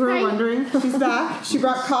those of you who are wondering. She's back. She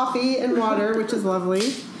brought coffee and water, which is lovely.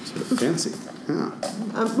 Fancy. Yeah.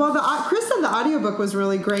 Well, Chris said the audiobook was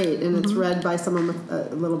really great, and it's read by someone with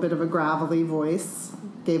a little bit of a gravelly voice.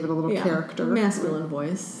 Gave it a little character. Masculine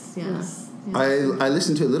voice, yes. I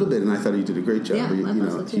listened to it a little bit, and I thought he did a great job. Yeah, you I know,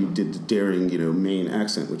 thought so he too. did the daring, Maine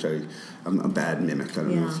accent, which I'm a bad mimic. I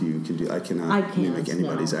don't know if you can do. I cannot mimic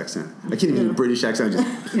anybody's accent. I can't even do a British accent.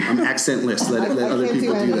 I'm accentless. Let other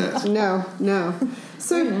people do that. No.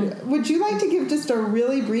 So, would you like to give just a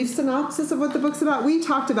really brief synopsis of what the book's about? We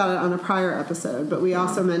talked about it on a prior episode, but we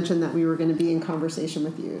also mentioned that we were going to be in conversation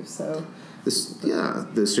with you. So.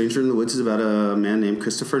 The Stranger in the Woods is about a man named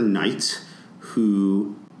Christopher Knight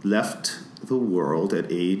who left the world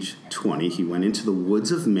at age 20. He went into the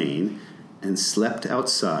woods of Maine and slept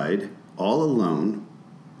outside all alone.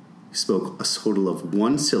 He spoke a total of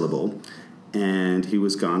one syllable, and he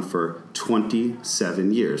was gone for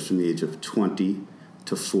 27 years, from the age of 20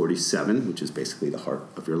 to 47, which is basically the heart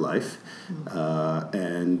of your life,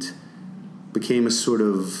 and became a sort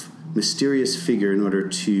of mysterious figure in order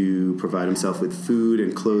to provide himself with food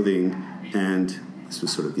and clothing, and this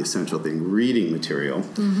was sort of the essential thing, reading material.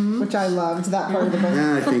 Which I loved, that part of the book.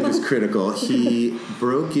 Yeah, I think is critical. He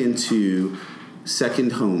broke into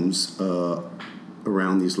second homes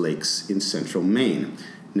around these lakes in central Maine.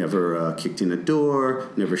 Never kicked in a door,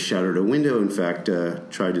 never shattered a window. In fact,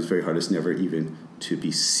 tried his very hardest never even to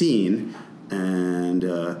be seen. And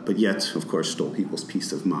but yet, of course, stole people's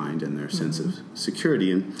peace of mind and their sense of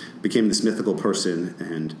security, and became this mythical person,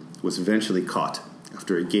 and was eventually caught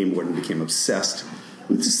after a game warden became obsessed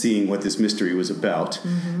with seeing what this mystery was about,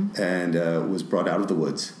 and was brought out of the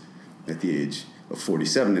woods at the age of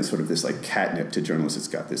 47. And sort of this like catnip to journalists. It's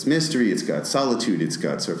got this mystery, it's got solitude, it's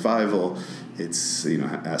got survival. It's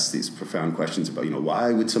asks these profound questions about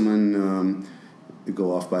why would someone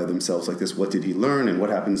go off by themselves like this? What did he learn? And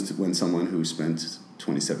what happens when someone who spent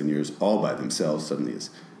 27 years all by themselves suddenly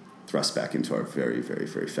is thrust back into our very, very,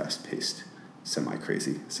 very fast-paced,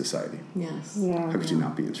 semi-crazy society? Yes. Yeah. How could you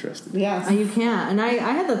not be interested? Yes. You can't. And I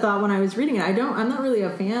had the thought when I was reading it. I'm not really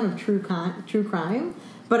a fan of true crime,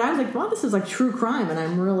 but I was like, wow, this is like true crime, and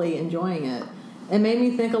I'm really enjoying it. It made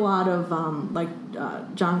me think a lot of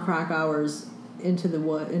John Krakauer's Into the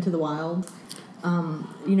Wild.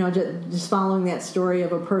 Just following that story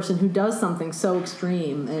of a person who does something so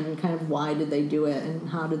extreme, and kind of why did they do it, and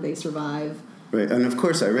how did they survive? Right, and of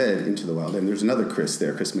course I read Into the Wild, and there's another Chris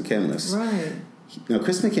there, Chris McCandless. Right. Now,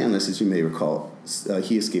 Chris McCandless, as you may recall,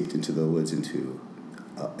 he escaped into the woods in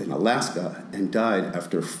Alaska and died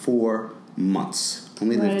after 4 months.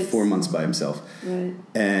 Only lived 4 months by himself. Right.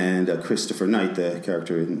 And Christopher Knight, the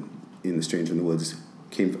character in The Stranger in the Woods,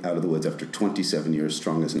 came out of the woods after 27 years,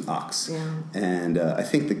 strong as an ox. Yeah. And I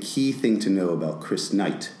think the key thing to know about Chris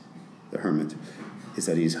Knight, the hermit, is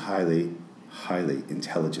that he's highly, highly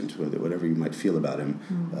intelligent, whatever you might feel about him.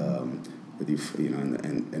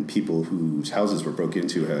 And people whose houses were broke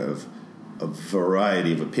into have a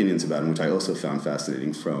variety of opinions about him, which I also found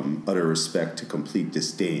fascinating, from utter respect to complete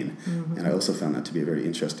disdain. And I also found that to be a very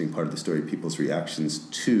interesting part of the story, people's reactions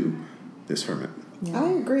to this hermit. Yeah. I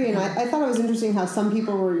agree, and I thought it was interesting how some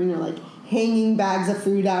people were, hanging bags of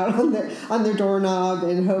food out on their doorknob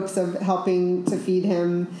in hopes of helping to feed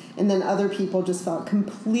him, and then other people just felt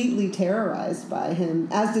completely terrorized by him,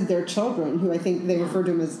 as did their children, who I think they referred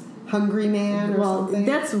to him as Hungry Man or something.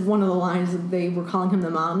 That's one of the lines. They were calling him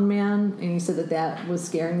the Mountain Man, and he said that was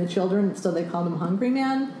scaring the children, so they called him Hungry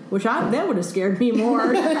Man, which that would have scared me more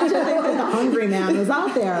to think that the Hungry Man was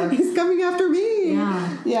out there. He's coming after me.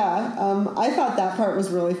 Yeah. I thought that part was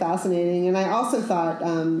really fascinating, and I also thought,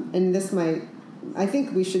 and I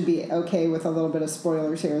think we should be okay with a little bit of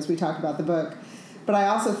spoilers here as we talk about the book, But I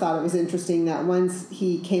also thought it was interesting that once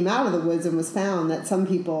he came out of the woods and was found, that some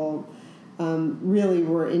people really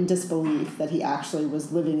were in disbelief that he actually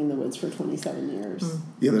was living in the woods for 27 years.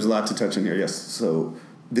 Yeah, there's a lot to touch on here, yes. So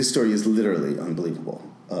this story is literally unbelievable.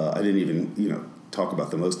 I didn't even, talk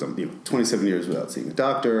about the most, 27 years without seeing a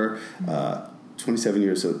doctor, 27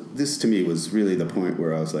 years. So this, to me, was really the point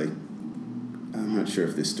where I was like, I'm not sure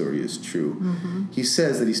if this story is true. Mm-hmm. He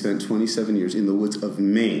says that he spent 27 years in the woods of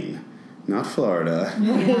Maine, not Florida,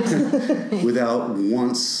 without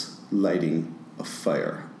once lighting a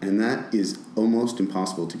fire. And that is almost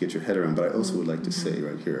impossible to get your head around. But I also would like to say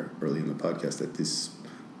right here, early in the podcast, that this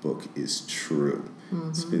book is true. Mm-hmm.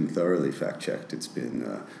 It's been thoroughly fact-checked. It's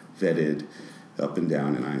been vetted up and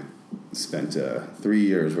down. And I spent 3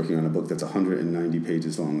 years working on a book that's 190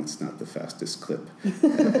 pages long. That's not the fastest clip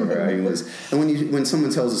ever. And when someone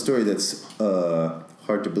tells a story that's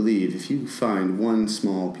hard to believe, if you find one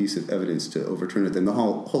small piece of evidence to overturn it, then the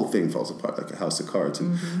whole thing falls apart like a house of cards.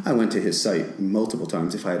 And I went to his site multiple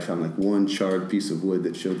times. If I had found like one charred piece of wood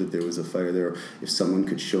that showed that there was a fire there, if someone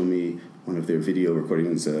could show me one of their video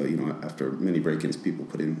recordings, after many break-ins, people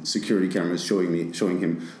put in security cameras showing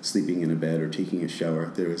him sleeping in a bed or taking a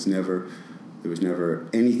shower. There was never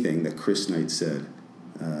anything that Chris Knight said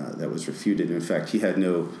that was refuted. And in fact, he had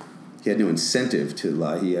no incentive to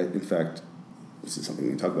lie. In fact, this is something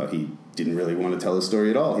we can talk about. He didn't really want to tell his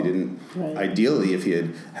story at all. He didn't. Right. Ideally, if he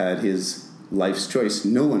had his life's choice,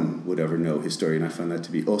 no one would ever know his story, and I found that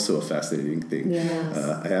to be also a fascinating thing. Yes.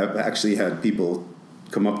 I have actually had people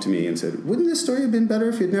come up to me and said, "Wouldn't this story have been better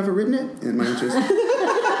if you'd never written it?" And my answer is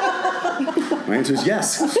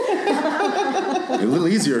yes. A little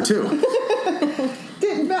easier too.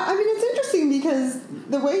 It's interesting because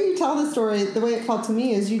the way you tell the story, the way it felt to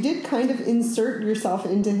me, is you did kind of insert yourself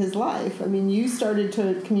into his life. I mean, you started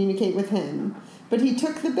to communicate with him, but he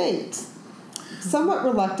took the bait. Somewhat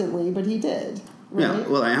reluctantly, but he did. Right? Yeah,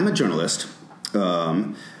 well, I am a journalist.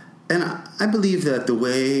 And I believe that the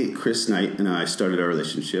way Chris Knight and I started our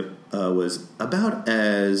relationship was about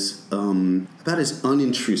as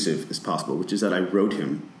unintrusive as possible, which is that I wrote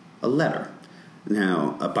him a letter.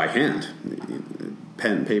 Now, by hand,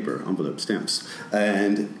 pen, paper, envelope, stamps.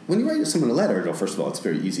 And when you write someone a letter, first of all, it's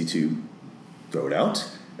very easy to throw it out.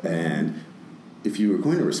 And if you were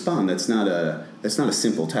going to respond, that's not a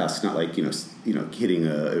simple task. It's not like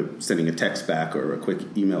sending a text back or a quick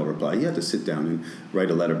email reply. You have to sit down and write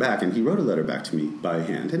a letter back. And he wrote a letter back to me by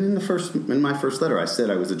hand. And in my first letter, I said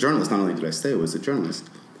I was a journalist. Not only did I say I was a journalist,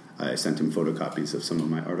 I sent him photocopies of some of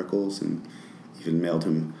my articles and even mailed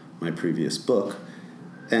him my previous book.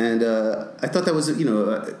 And I thought that was,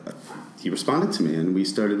 he responded to me, and we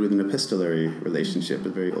started with an epistolary relationship, a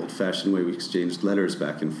very old-fashioned way. We exchanged letters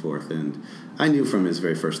back and forth, and I knew from his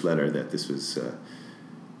very first letter that this was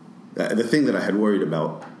the thing that I had worried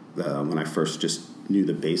about when I first just knew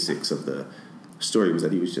the basics of the story was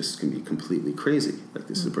that he was just going to be completely crazy. Like,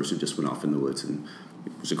 this is a person who just went off in the woods and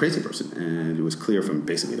was a crazy person. And it was clear from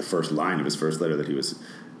basically the first line of his first letter that he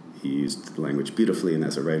used the language beautifully, and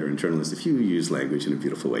as a writer and journalist, if you use language in a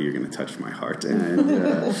beautiful way, you're going to touch my heart. And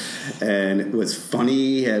it was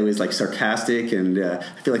funny, it was like sarcastic, and I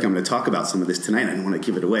feel like I'm going to talk about some of this tonight. I don't want to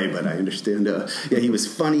give it away, but I understand. He was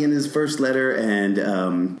funny in his first letter, and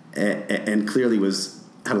clearly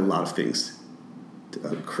had a lot of things,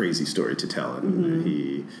 a crazy story to tell. And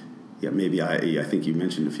I think you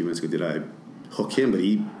mentioned a few minutes ago, did I hook him? But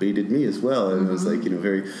he baited me as well, and it was like,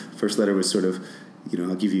 very first letter was sort of,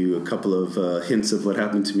 I'll give you a couple of hints of what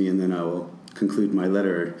happened to me, and then I will conclude my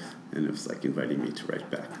letter. And it was like inviting me to write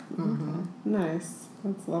back. Mm-hmm. Nice.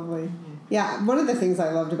 That's lovely. Yeah, one of the things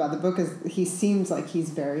I loved about the book is he seems like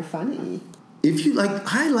he's very funny.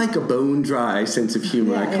 I like a bone-dry sense of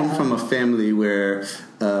humor. I come from a family where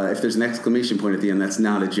if there's an exclamation point at the end, that's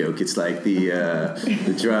not a joke. It's like the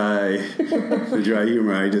dry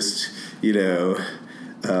humor. I just,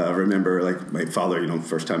 remember, like, my father,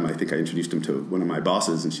 first time I think I introduced him to one of my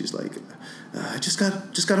bosses, and she's like, I just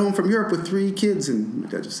got home from Europe with 3 kids, and my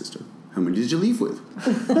dad just said, how many did you leave with?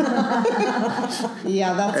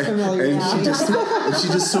 Yeah, that's familiar. And she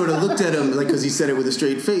just sort of looked at him, like, because he said it with a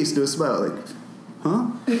straight face, no smile, like,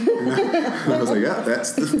 huh? And I was like, yeah,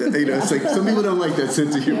 that's it's like some people don't like that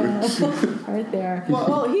sense of humor. Yeah, right there.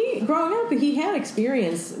 Well, growing up, he had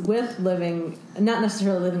experience with living, not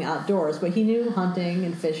necessarily living outdoors, but he knew hunting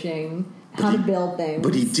and fishing, how to build things.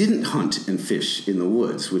 But he didn't hunt and fish in the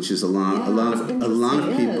woods, which is a lot of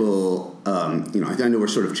people. I know we're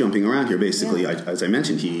sort of jumping around here. Basically, as I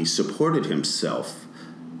mentioned, he supported himself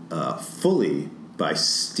fully by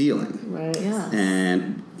stealing. Right. Yeah.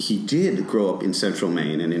 And he did grow up in central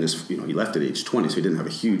Maine, and in his, he left at age 20, so he didn't have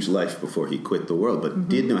a huge life before he quit the world, but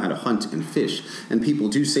did know how to hunt and fish. And people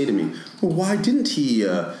do say to me, well, why didn't he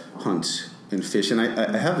hunt and fish? And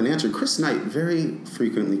I have an answer. Chris Knight very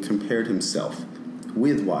frequently compared himself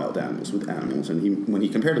with wild animals, with animals, and when he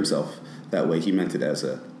compared himself that way, he meant it as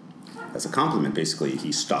a compliment. Basically, he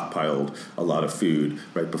stockpiled a lot of food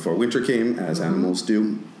right before winter came, as animals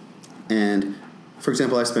do. And for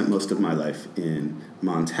example, I spent most of my life in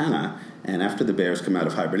Montana, and after the bears come out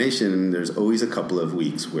of hibernation, there's always a couple of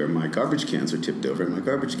weeks where my garbage cans are tipped over and my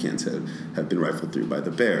garbage cans have been rifled through by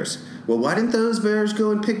the bears. Well, why didn't those bears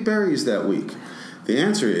go and pick berries that week? The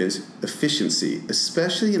answer is efficiency,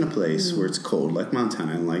 especially in a place where it's cold like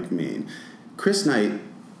Montana and like Maine. Chris Knight,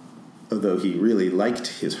 although he really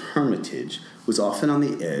liked his hermitage, was often on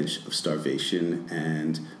the edge of starvation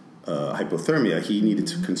and hypothermia. He needed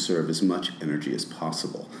to conserve as much energy as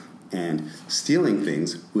possible. And stealing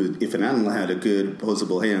things, if an animal had a good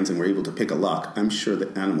opposable hands and were able to pick a lock, I'm sure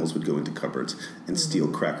that animals would go into cupboards and steal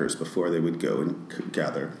crackers before they would go and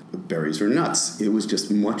gather berries or nuts. It was just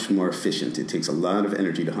much more efficient. It takes a lot of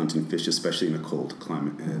energy to hunt and fish, especially in a cold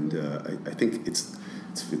climate. And I think it's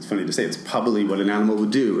funny to say, it's probably what an animal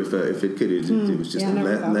would do if it could. It was just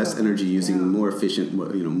less energy using, more efficient.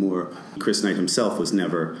 More. Chris Knight himself was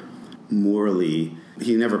never morally.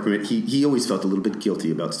 He always felt a little bit guilty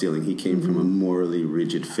about stealing. He came from a morally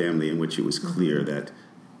rigid family in which it was clear that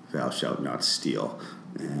thou shalt not steal.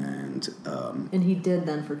 And he did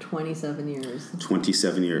then for 27 years.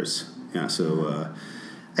 27 years. Yeah. So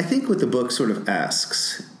I think what the book sort of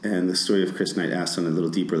asks, and the story of Chris Knight asks on a little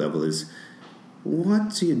deeper level, is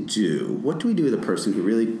what do you do? What do we do with a person who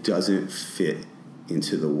really doesn't fit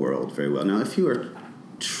into the world very well? Now, if you are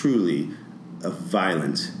truly a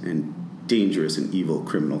violent and dangerous and evil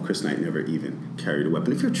criminal, Chris Knight never even carried a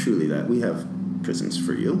weapon. If you're truly that, we have prisons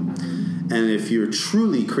for you. And if you're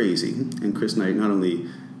truly crazy, and Chris Knight not only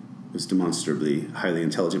was demonstrably highly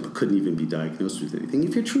intelligent but couldn't even be diagnosed with anything,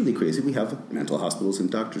 if you're truly crazy, we have mental hospitals and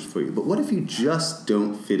doctors for you. But what if you just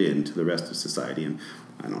don't fit into the rest of society? And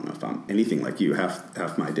I don't know if I'm anything like you.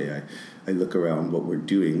 Half my day I look around what we're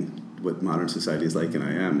doing, what modern society is like, and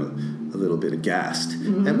I am a little bit aghast.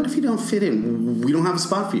 And what if you don't fit in? We don't have a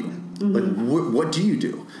spot for you. Like, what do you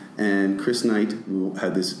do? And Chris Knight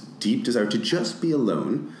had this deep desire to just be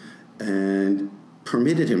alone, and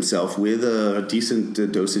permitted himself, with a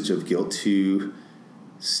decent dosage of guilt, to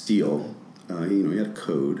steal. He had a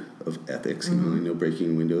code of ethics. No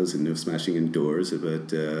breaking windows and no smashing in doors,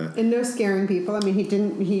 but and no scaring people. I mean,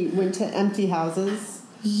 he went to empty houses.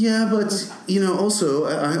 Yeah, but also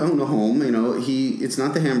I own a home. It's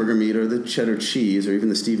not the hamburger meat or the cheddar cheese or even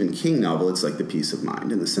the Stephen King novel. It's like the peace of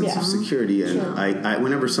mind and the sense of security. And sure. I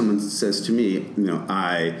whenever someone says to me,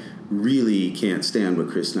 I really can't stand what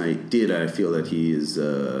Chris Knight did, I feel that he is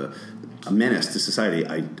a menace to society,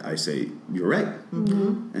 I say, you're right.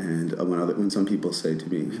 And when some people say to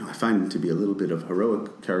me, I find him to be a little bit of a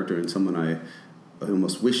heroic character and someone I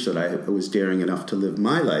almost wish that I was daring enough to live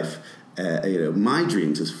my life, my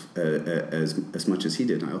dreams as much as he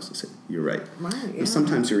did. And I also say, you're right. Yeah.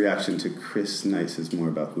 Sometimes your reaction to Chris Knight is more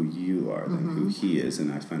about who you are than who he is,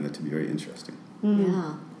 and I find that to be very interesting.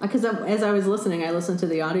 Yeah, because as I was listening, I listened to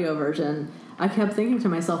the audio version. I kept thinking to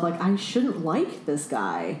myself, like, I shouldn't like this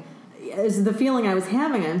guy. Is the feeling I was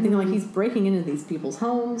having. I'm thinking, like, he's breaking into these people's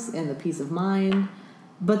homes and the peace of mind.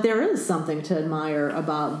 But there is something to admire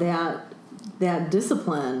about that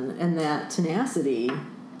discipline and that tenacity.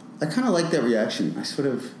 I kind of like that reaction. I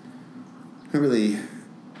don't really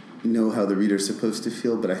know how the reader's supposed to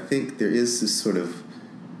feel, but I think there is this sort of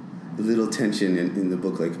little tension in the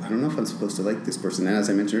book. Like, I don't know if I'm supposed to like this person. And as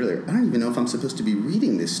I mentioned earlier, I don't even know if I'm supposed to be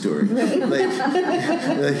reading this story.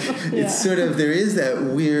 It's sort of, there is that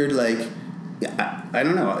weird, I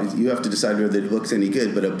don't know. You have to decide whether the book's any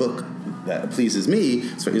good, but a book that pleases me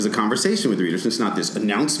is a conversation with the readers. It's not this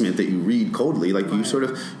announcement that you read coldly. Like, you're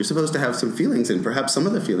supposed to have some feelings, and perhaps some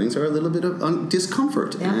of the feelings are a little bit of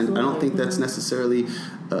discomfort. Absolutely. And I don't think that's necessarily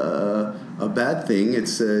a bad thing.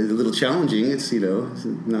 It's a little challenging. It's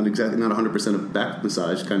not 100% a back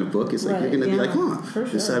massage kind of book. It's like you're going to be like, now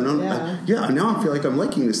I feel like I'm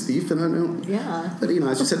liking this thief, and I don't. Yeah. But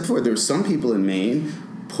as you said before, there's some people in Maine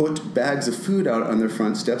put bags of food out on their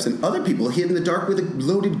front steps, and other people hid in the dark with a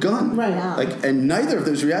loaded gun. Right. Yeah. And neither of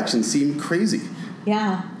those reactions seem crazy.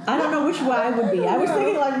 Yeah. I don't know which way I would be. I was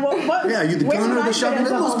thinking, like, what? Yeah, you the gun or the shotgun.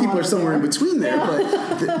 Most people are somewhere in between there,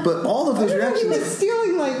 but all of those reactions. He was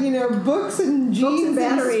stealing books and jeans and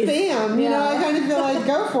batteries. Spam. I kind of feel like,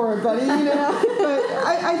 go for it, buddy. But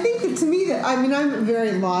I think that to me, I'm a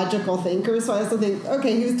very logical thinker, so I also think,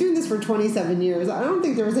 okay, he was doing this for 27 years. I don't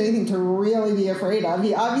think there was anything to really be afraid of.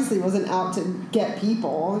 He obviously wasn't out to get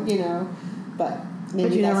people, but maybe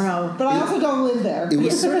but you never know. But I also don't live there. It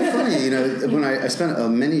was sort of funny, when I spent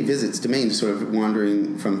many visits to Maine, sort of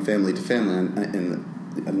wandering from family to family in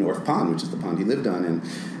the North Pond, which is the pond he lived on, and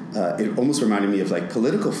it almost reminded me of like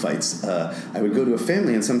political fights. I would go to a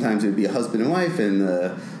family, and sometimes it would be a husband and wife,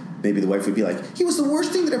 and maybe the wife would be like, "He was the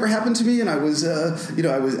worst thing that ever happened to me," and I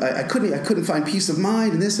couldn't find peace of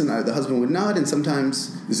mind, and this, and the husband would nod. And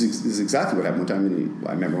sometimes this is exactly what happened one time. And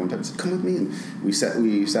I remember one time he said, "Come with me," and we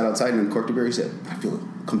sat outside and uncorked a beer. He said, "I feel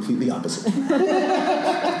completely opposite."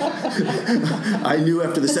 I knew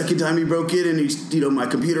after the second time he broke in, and my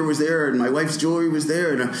computer was there, and my wife's jewelry was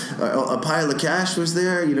there, and a pile of cash was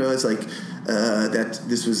there. It's like. That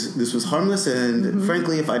this was harmless, and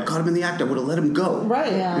frankly, if I'd caught him in the act, I would have let him go.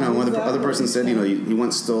 Right. Yeah. One of the other person said, he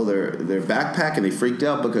once stole their backpack, and they freaked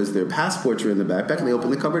out because their passports were in the backpack, and they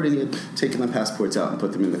opened the cupboard, and he had taken the passports out and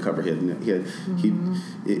put them in the cupboard.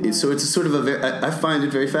 So it's sort of I find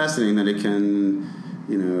it very fascinating that it can,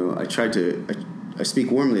 I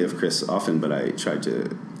speak warmly of Chris often, but I tried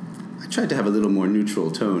to have a little more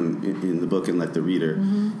neutral tone in the book and let the reader,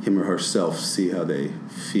 him or herself, see how they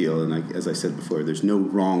feel. And as I said before, there's no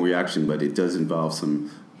wrong reaction, but it does involve some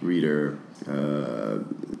reader,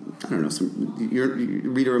 your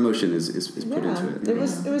reader emotion is put into it. It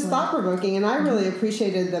was thought-provoking, and I really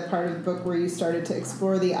appreciated the part of the book where you started to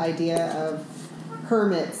explore the idea of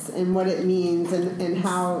hermits and what it means and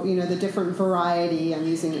how, the different variety, I'm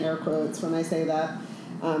using air quotes when I say that,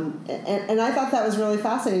 and I thought that was really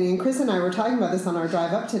fascinating. And Chris and I were talking about this on our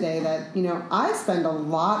drive up today, that, I spend a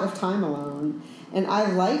lot of time alone, and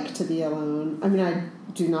I like to be alone. I mean, I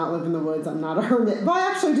do not live in the woods. I'm not a hermit. But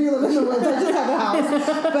I actually do live in the woods. I just have a house.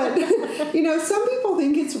 But, some people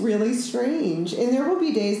think it's really strange. And there will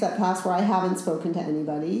be days that pass where I haven't spoken to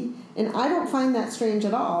anybody. And I don't find that strange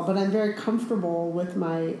at all. But I'm very comfortable with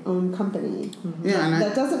my own company. Yeah,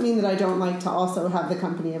 that doesn't mean that I don't like to also have the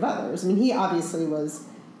company of others. I mean, he obviously was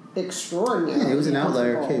extraordinary. Yeah, it was an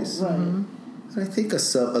outlier case. Right. I think a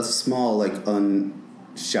small,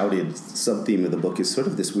 unshouted sub-theme of the book is sort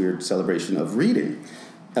of this weird celebration of reading.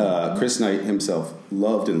 Chris Knight himself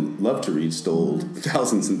loved to read, stole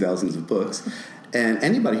thousands and thousands of books. And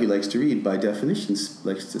anybody who likes to read, by definition,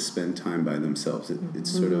 likes to spend time by themselves. It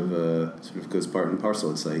sort of goes part and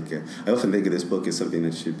parcel. It's like I often think of this book as something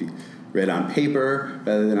that should be read on paper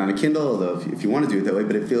rather than on a Kindle. Although if you want to do it that way,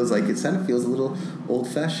 but it feels like it kind of feels a little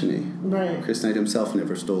old-fashioned-y. Right. Chris Knight himself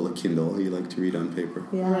never stole a Kindle. He liked to read on paper.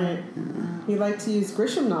 Yeah. Right. Yeah. He liked to use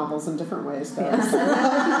Grisham novels in different ways, though.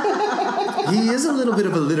 He is a little bit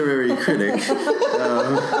of a literary critic.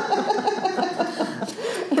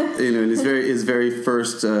 In his very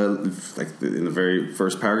first, in the very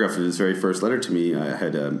first paragraph of his very first letter to me, I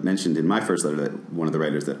had mentioned in my first letter that one of the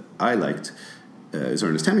writers that I liked is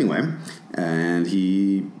Ernest Hemingway, and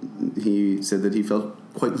he said that he felt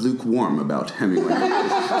quite lukewarm about Hemingway,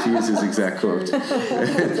 to use his exact quote.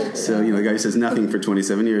 So, the guy who says nothing for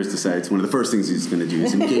 27 years decides one of the first things he's going to do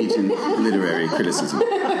is engage in literary criticism.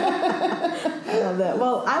 I love that.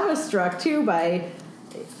 Well, I was struck, too, by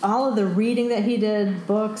all of the reading that he did,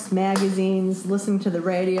 books, magazines, listening to the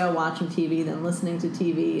radio, watching TV, then listening to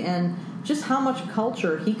TV, and just how much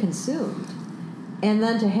culture he consumed. And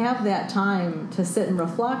then to have that time to sit and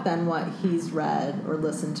reflect on what he's read or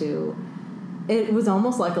listened to, it was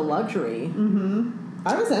almost like a luxury. Mm-hmm.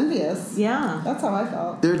 I was envious. Yeah. That's how I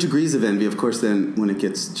felt. There are degrees of envy, of course, then when it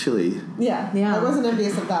gets chilly. Yeah. I wasn't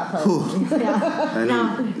envious of that part. I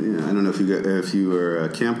don't know if you were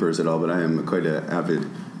campers at all, but I am quite an avid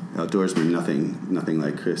outdoorsman. Nothing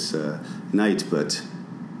like Chris Knight, but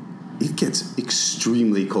it gets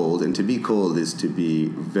extremely cold, and to be cold is to be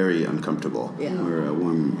very uncomfortable. Yeah. We're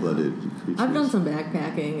warm-blooded creatures. I've done some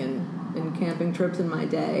backpacking and camping trips in my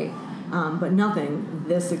day, but nothing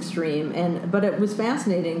this extreme. But it was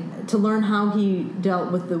fascinating to learn how he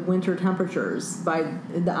dealt with the winter temperatures by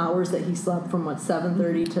the hours that he slept from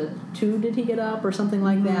 7:30 to 2. Did he get up or something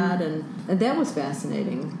like that? And that was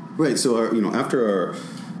fascinating. Right. So after our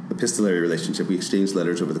epistolary relationship, we exchanged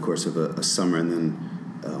letters over the course of a summer, and then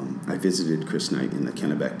I visited Chris Knight in the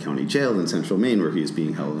Kennebec County Jail in central Maine, where he is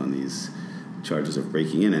being held on these charges of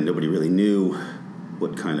breaking in, and nobody really knew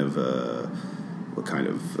what kind of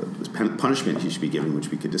punishment he should be given, which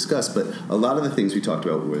we could discuss. But a lot of the things we talked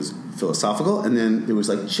about was philosophical, and then there was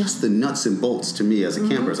just the nuts and bolts to me as a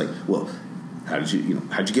camper. It's like, well, how'd you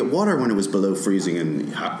get water when it was below freezing,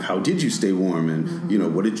 and how did you stay warm, and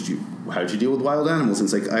how did you deal with wild animals? And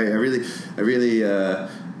it's like I really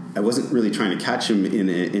I wasn't really trying to catch him in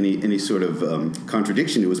any sort of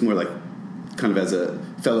contradiction. It was more like kind of as a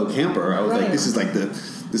fellow camper. I was like, this is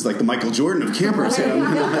like the Michael Jordan of campers. Right.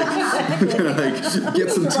 I'm gonna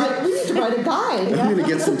get some. We need to write a guide. I'm gonna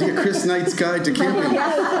get some Chris Knight's Guide to Camping.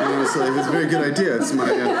 So it was a very good idea. It's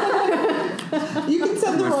my. You can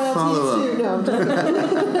send the royalties too. No.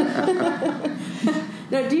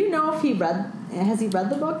 Now, do you know if has he read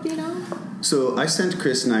the book? Do you know? So I sent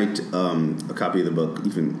Chris Knight a copy of the book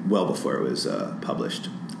even well before it was published,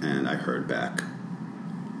 and I heard back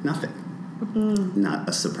nothing. Mm-hmm. Not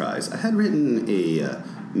a surprise. I had written a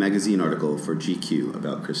magazine article for GQ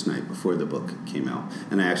about Chris Knight before the book came out,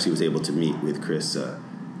 and I actually was able to meet with Chris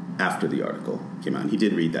after the article came out. And he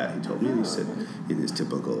did read that. He told me, and he said in his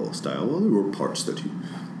typical style, well, there were parts that he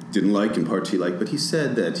didn't like and parts he liked, but he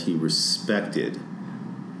said that he respected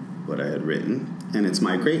what I had written, and it's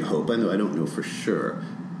my great hope, I don't know for sure,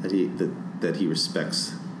 that he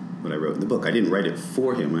respects what I wrote in the book. I didn't write it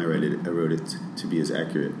for him. I wrote it to be as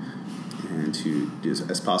accurate and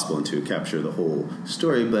as possible and to capture the whole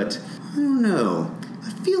story, but I don't know.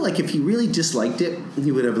 I feel like if he really disliked it,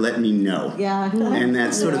 he would have let me know. Yeah. And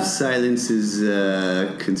that sort of silence is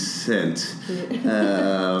consent.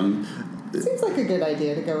 Seems like a good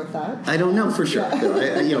idea to go with that. I don't know for sure.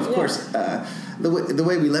 Yeah. Of course, the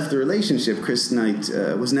way we left the relationship, Chris Knight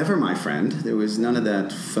was never my friend. There was none of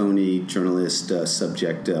that phony journalist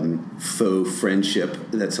subject faux friendship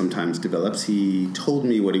that sometimes develops. He told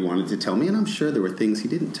me what he wanted to tell me, and I'm sure there were things he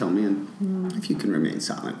didn't tell me. And if you can remain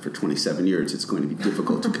silent for 27 years, it's going to be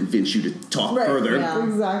difficult to convince you to talk further. Yeah.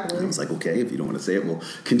 Exactly. And I was like, okay, if you don't want to say it, we'll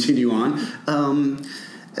continue on.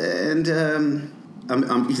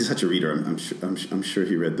 He's such a reader. I'm sure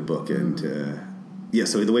he read the book, and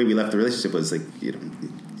so the way we left the relationship was like,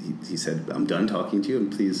 he said, "I'm done talking to you, and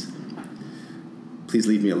please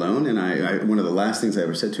leave me alone." And I one of the last things I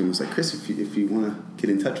ever said to him was like, "Chris, if you want to get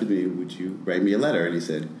in touch with me, would you write me a letter?" And he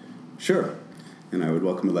said, "Sure." And I would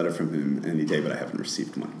welcome a letter from him any day, but I haven't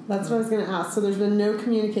received one. That's what I was going to ask. So there's been no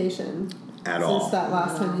communication at all since that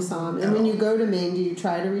last time you saw him. And when you go to Maine, do you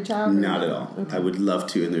try to reach out? Not at all. Okay. I would love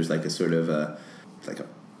to, and there's like a sort of a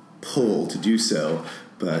pull to do so,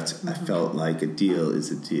 but I felt like a deal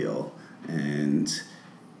is a deal, and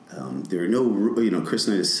there are no, Chris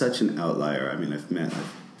Knight is such an outlier. I mean, I've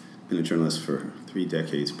been a journalist for 3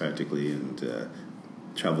 decades practically, and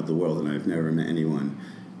traveled the world, and I've never met anyone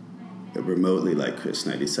remotely like Chris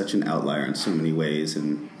Knight. He's such an outlier in so many ways,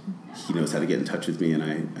 and he knows how to get in touch with me, and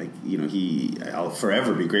I'll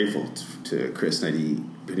forever be grateful to Chris Knight. He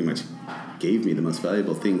pretty much gave me the most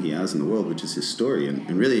valuable thing he has in the world, which is his story, and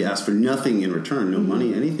really asked for nothing in return, no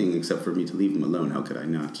money, anything, except for me to leave him alone. How could I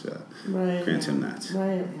not grant him that?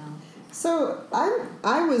 Right. Yeah. So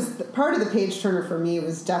I was part of the page turner for me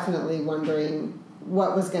was definitely wondering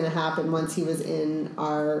what was going to happen once he was in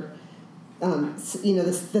our,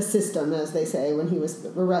 the system, as they say, when he was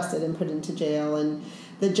arrested and put into jail. And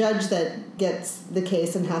the judge that gets the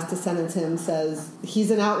case and has to sentence him says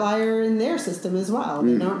he's an outlier in their system as well.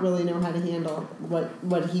 They don't really know how to handle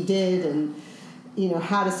what he did and,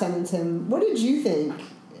 how to sentence him. What did you think?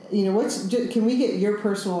 Can we get your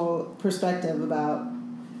personal perspective about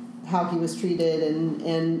how he was treated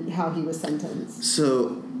and how he was sentenced?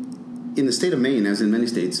 So in the state of Maine, as in many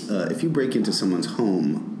states, if you break into someone's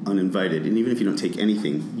home uninvited, and even if you don't take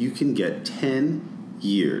anything, you can get 10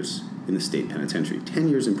 years in the state penitentiary, 10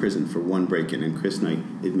 years in prison for one break-in, and Chris Knight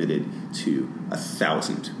admitted to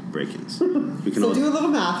 1,000 break-ins. We can so do a little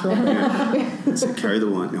math, right? So carry the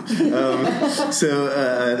one. No.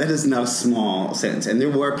 That is not a small sentence. And there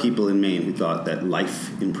were people in Maine who thought that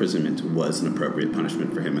life imprisonment was an appropriate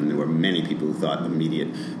punishment for him, and there were many people who thought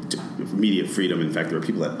immediate freedom. In fact, there were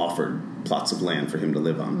people that offered plots of land for him to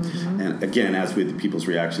live on. Mm-hmm. And again, as with people's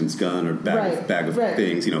reactions, gun or bag of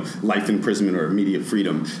things, life imprisonment or immediate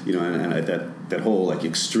freedom, and that whole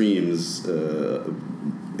extremes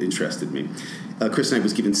interested me. Chris Knight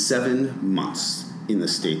was given 7 months in the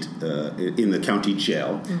state, in the county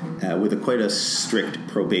jail, with quite a strict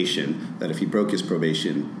probation, that if he broke his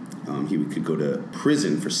probation, he could go to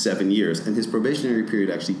prison for 7 years. And his probationary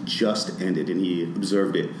period actually just ended, and he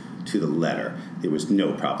observed it to the letter. There was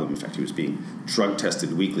no problem. In fact, he was being drug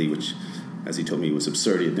tested weekly, which, as he told me, was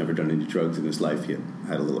absurd. He had never done any drugs in his life. He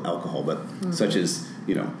had a little alcohol, but such as,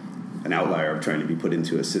 an outlier of trying to be put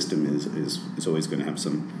into a system is always going to have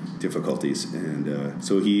some difficulties. And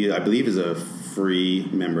so he, I believe, is a free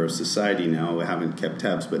member of society now. I haven't kept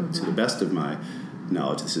tabs, but to the best of my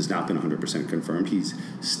knowledge, this has not been 100% confirmed. He's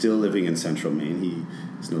still living in central Maine. He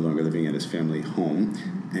is no longer living at his family home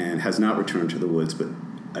and has not returned to the woods, but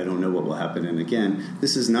I don't know what will happen. And again,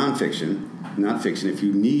 this is nonfiction. not fiction. If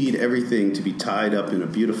you need everything to be tied up in a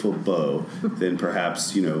beautiful bow, then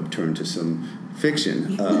perhaps turn to some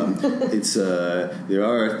fiction. It's there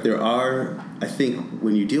are I think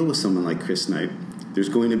when you deal with someone like Chris Knight, there's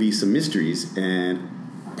going to be some mysteries, and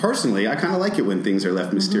personally, I kind of like it when things are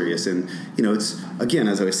left mysterious. And it's, again,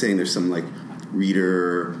 as I was saying, there's some like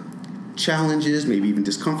reader challenges, maybe even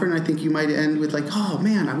discomfort, and I think you might end with like, oh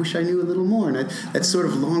man, I wish I knew a little more. And that sort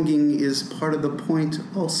of longing is part of the point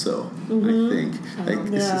also. I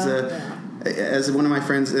think this is as one of my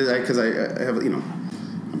friends, because I have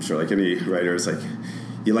I'm sure like any writer, it's like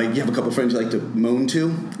you have a couple friends you like to moan to,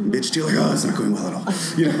 bitch to, like, oh, it's not going well at all.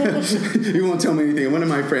 You won't tell me anything. And one of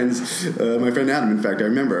my friends, my friend Adam, in fact, I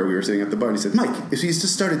remember we were sitting at the bar and he said, Mike, if he's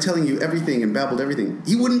just started telling you everything and babbled everything,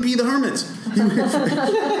 he wouldn't be the hermit.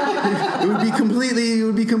 It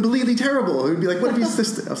would be completely terrible. It would be like, what if he's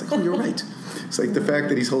just... I was like, oh, you're right. It's like the fact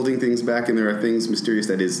that he's holding things back and there are things mysterious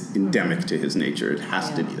that is endemic to his nature. It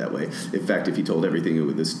has to be that way. In fact, if he told everything,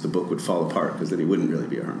 the book would fall apart because then he wouldn't really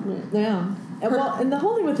be a hermit. Yeah. And the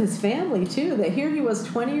whole thing with his family, too, that here he was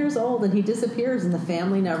 20 years old and he disappears and the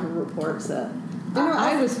family never reports it.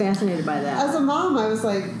 I was fascinated by that. As a mom, I was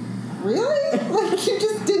like, really? Like, you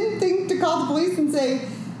just didn't think to call the police and say,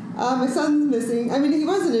 my son's missing. I mean, he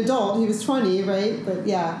was an adult. He was 20, right? But,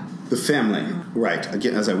 yeah. The family, right.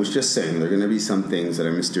 Again, as I was just saying, there are going to be some things that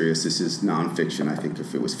are mysterious. This is nonfiction. I think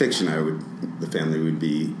if it was fiction, the family would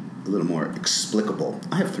be a little more explicable.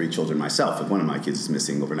 I have 3 children myself. If one of my kids is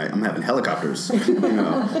missing overnight, I'm having helicopters,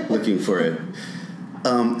 looking for it.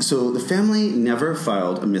 So the family never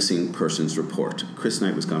filed a missing persons report. Chris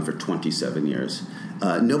Knight was gone for 27 years.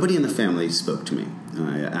 Nobody in the family spoke to me.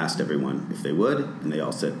 I asked everyone if they would, and they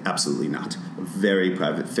all said absolutely not. A very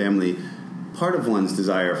private family. Part of one's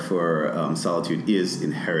desire for solitude is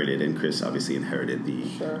inherited, and Chris obviously inherited the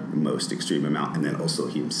most extreme amount, and then also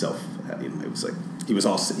he himself, it was like he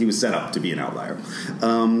was set up to be an outlier.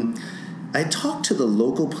 I talked to the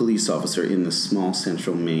local police officer in the small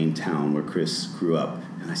central Maine town where Chris grew up,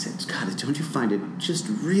 and I said, God, don't you find it just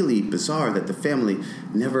really bizarre that the family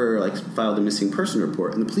never filed a missing person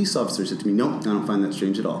report? And the police officer said to me, nope, I don't find that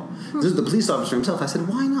strange at all. This is the police officer himself. I said,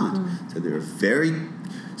 why not? He said, they're very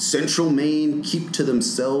central Maine, keep to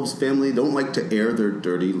themselves family, don't like to air their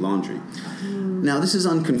dirty laundry. Now, this is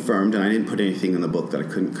unconfirmed, and I didn't put anything in the book that I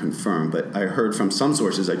couldn't confirm, but I heard from some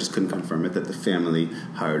sources, I just couldn't confirm it, that the family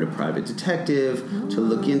hired a private detective to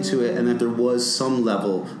look into it, and that there was some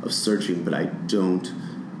level of searching, but I don't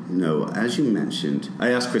know. As you mentioned, I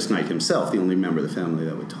asked Chris Knight himself, the only member of the family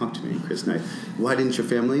that would talk to me, Chris Knight, why didn't your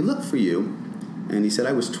family look for you? And he said,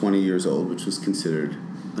 I was 20 years old, which was considered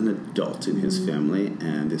an adult in his family,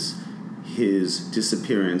 and his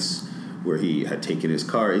disappearance where he had taken his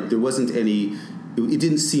car, there wasn't any, it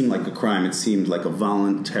didn't seem like a crime, it seemed like a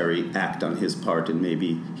voluntary act on his part, and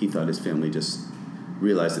maybe he thought his family just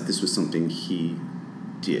realized that this was something he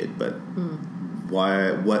did, but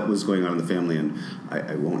what was going on in the family, and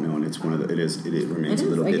I won't know, and it's one of the, it remains a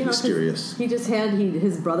little bit mysterious. He just had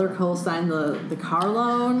his brother co-signed the car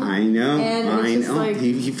loan. I know, and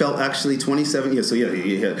he felt actually 27 years. So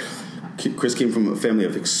yeah, Chris came from a family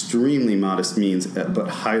of extremely modest means, but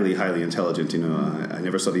highly, highly intelligent. I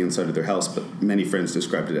never saw the inside of their house, but many friends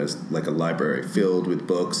described it as like a library filled with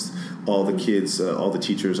books. All the kids, all the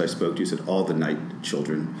teachers I spoke to said all the Knight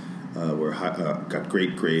children got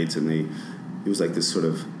great grades, and it was like this sort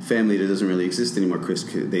of family that doesn't really exist anymore.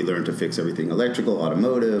 They learned to fix everything: electrical,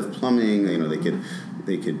 automotive, plumbing.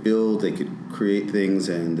 They could build, they could create things,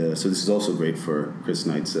 and so this is also great for Chris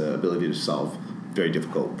Knight's ability to solve very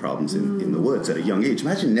difficult problems in the woods at a young age.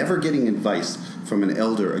 Imagine never getting advice from an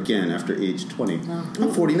elder again after age 20.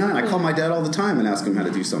 I'm 49. I call my dad all the time and ask him how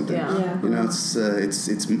to do something. It's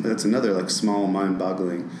that's another small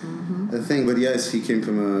mind-boggling thing. But yes, he came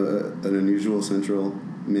from an unusual central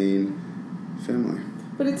Maine family.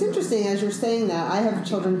 But it's interesting as you're saying that. I have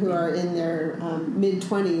children who are in their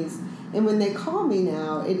mid-20s, and when they call me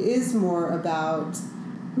now, it is more about,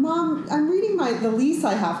 Mom, I'm reading the lease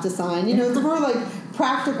I have to sign. It's more like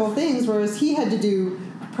practical things, whereas he had to do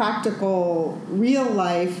practical, real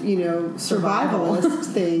life, survivalist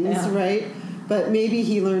things, right? But maybe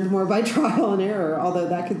he learned more by trial and error, although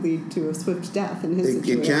that could lead to a swift death in his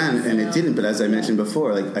situation. It can, and it didn't. But as I mentioned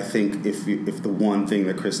before, I think if the one thing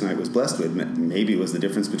that Chris Knight was blessed with, maybe was the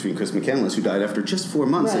difference between Chris McCandless, who died after just 4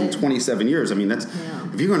 months, and 27 years. I mean, that's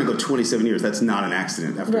if you're going to go 27 years, that's not an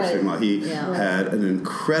accident. After a certain while, he had an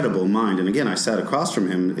incredible mind. And again, I sat across from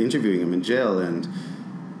him, interviewing him in jail, and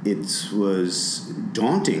it was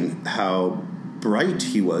daunting how bright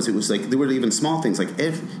he was. It was like there were even small things,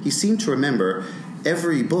 he seemed to remember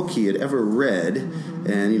every book he had ever read,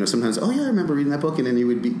 and sometimes, oh yeah, I remember reading that book, and then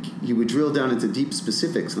he would drill down into deep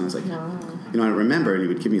specifics, and I was like, I don't remember, and he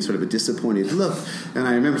would give me sort of a disappointed look, and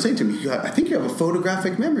I remember saying to him, I think you have a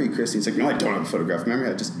photographic memory, Chris. And he's like, no, I don't have a photographic memory.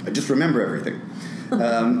 I just remember everything.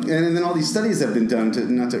 And then all these studies have been done,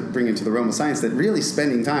 not to bring into the realm of science, that really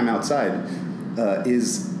spending time outside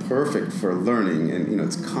is perfect for learning, and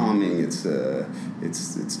it's calming. It's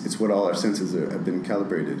what all our senses have been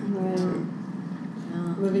calibrated to.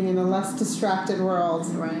 Living in a less distracted world.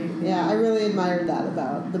 Right. Yeah, I really admired that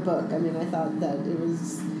about the book. I mean, I thought that it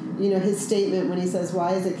was, his statement when he says,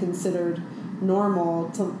 why is it considered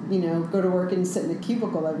normal to, go to work and sit in a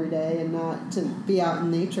cubicle every day and not to be out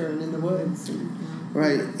in nature and in the woods?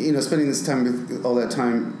 Right. Spending this time with all that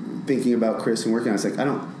time thinking about Chris and working on it, it's like, I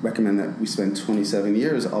don't recommend that we spend 27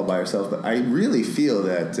 years all by ourselves, but I really feel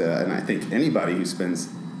that, and I think anybody who spends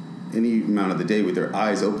any amount of the day with their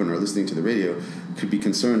eyes open or listening to the radio could be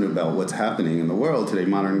concerned about what's happening in the world today.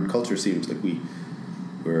 Modern culture seems like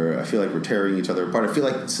I feel like we're tearing each other apart. I feel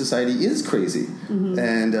like society is crazy,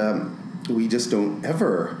 and we just don't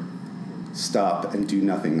ever stop and do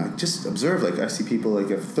nothing. Like, just observe. Like, I see people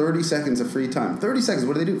have 30 seconds of free time. 30 seconds.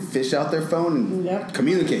 What do? Fish out their phone and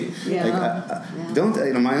communicate. Yeah. Don't.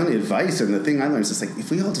 My only advice and the thing I learned is just like,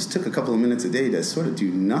 if we all just took a couple of minutes a day to sort of do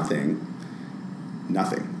nothing.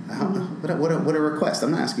 What a request.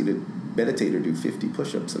 I'm not asking you to meditate or do 50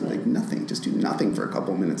 push-ups. I'm like, nothing. Just do nothing for a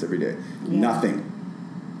couple of minutes every day. Nothing.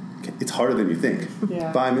 It's harder than you think.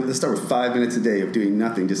 Yeah. Let's start with 5 minutes a day of doing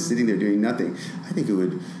nothing, just sitting there doing nothing. I think it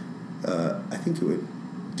would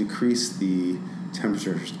decrease the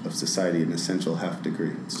temperature of society an essential half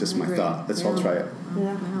degree. It's just my thought. Let's all try it.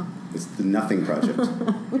 Yeah. It's the Nothing Project.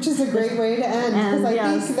 Which is a great way to end, because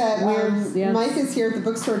I think that Mike is here at the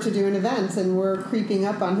bookstore to do an event, and we're creeping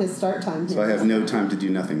up on his start time here. So I have no time to do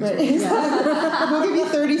nothing. Right. We'll give you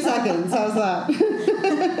 30 seconds. How's that?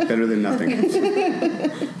 Better than nothing.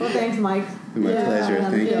 Well, thanks, Mike. My pleasure.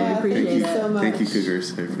 Thank you. Appreciate it so much. Thank you,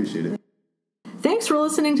 Cougars. I appreciate it. Thanks for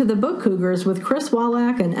listening to the Book Cougars with Chris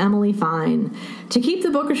Wallach and Emily Fine. To keep the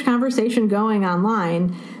bookish conversation going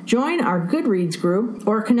online, join our Goodreads group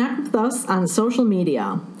or connect with us on social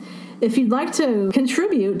media. If you'd like to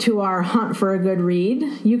contribute to our hunt for a good read,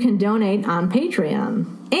 you can donate on Patreon.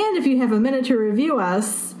 And if you have a minute to review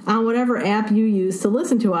us on whatever app you use to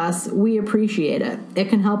listen to us, we appreciate it. It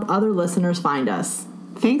can help other listeners find us.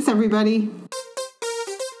 Thanks, everybody.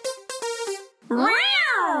 Right.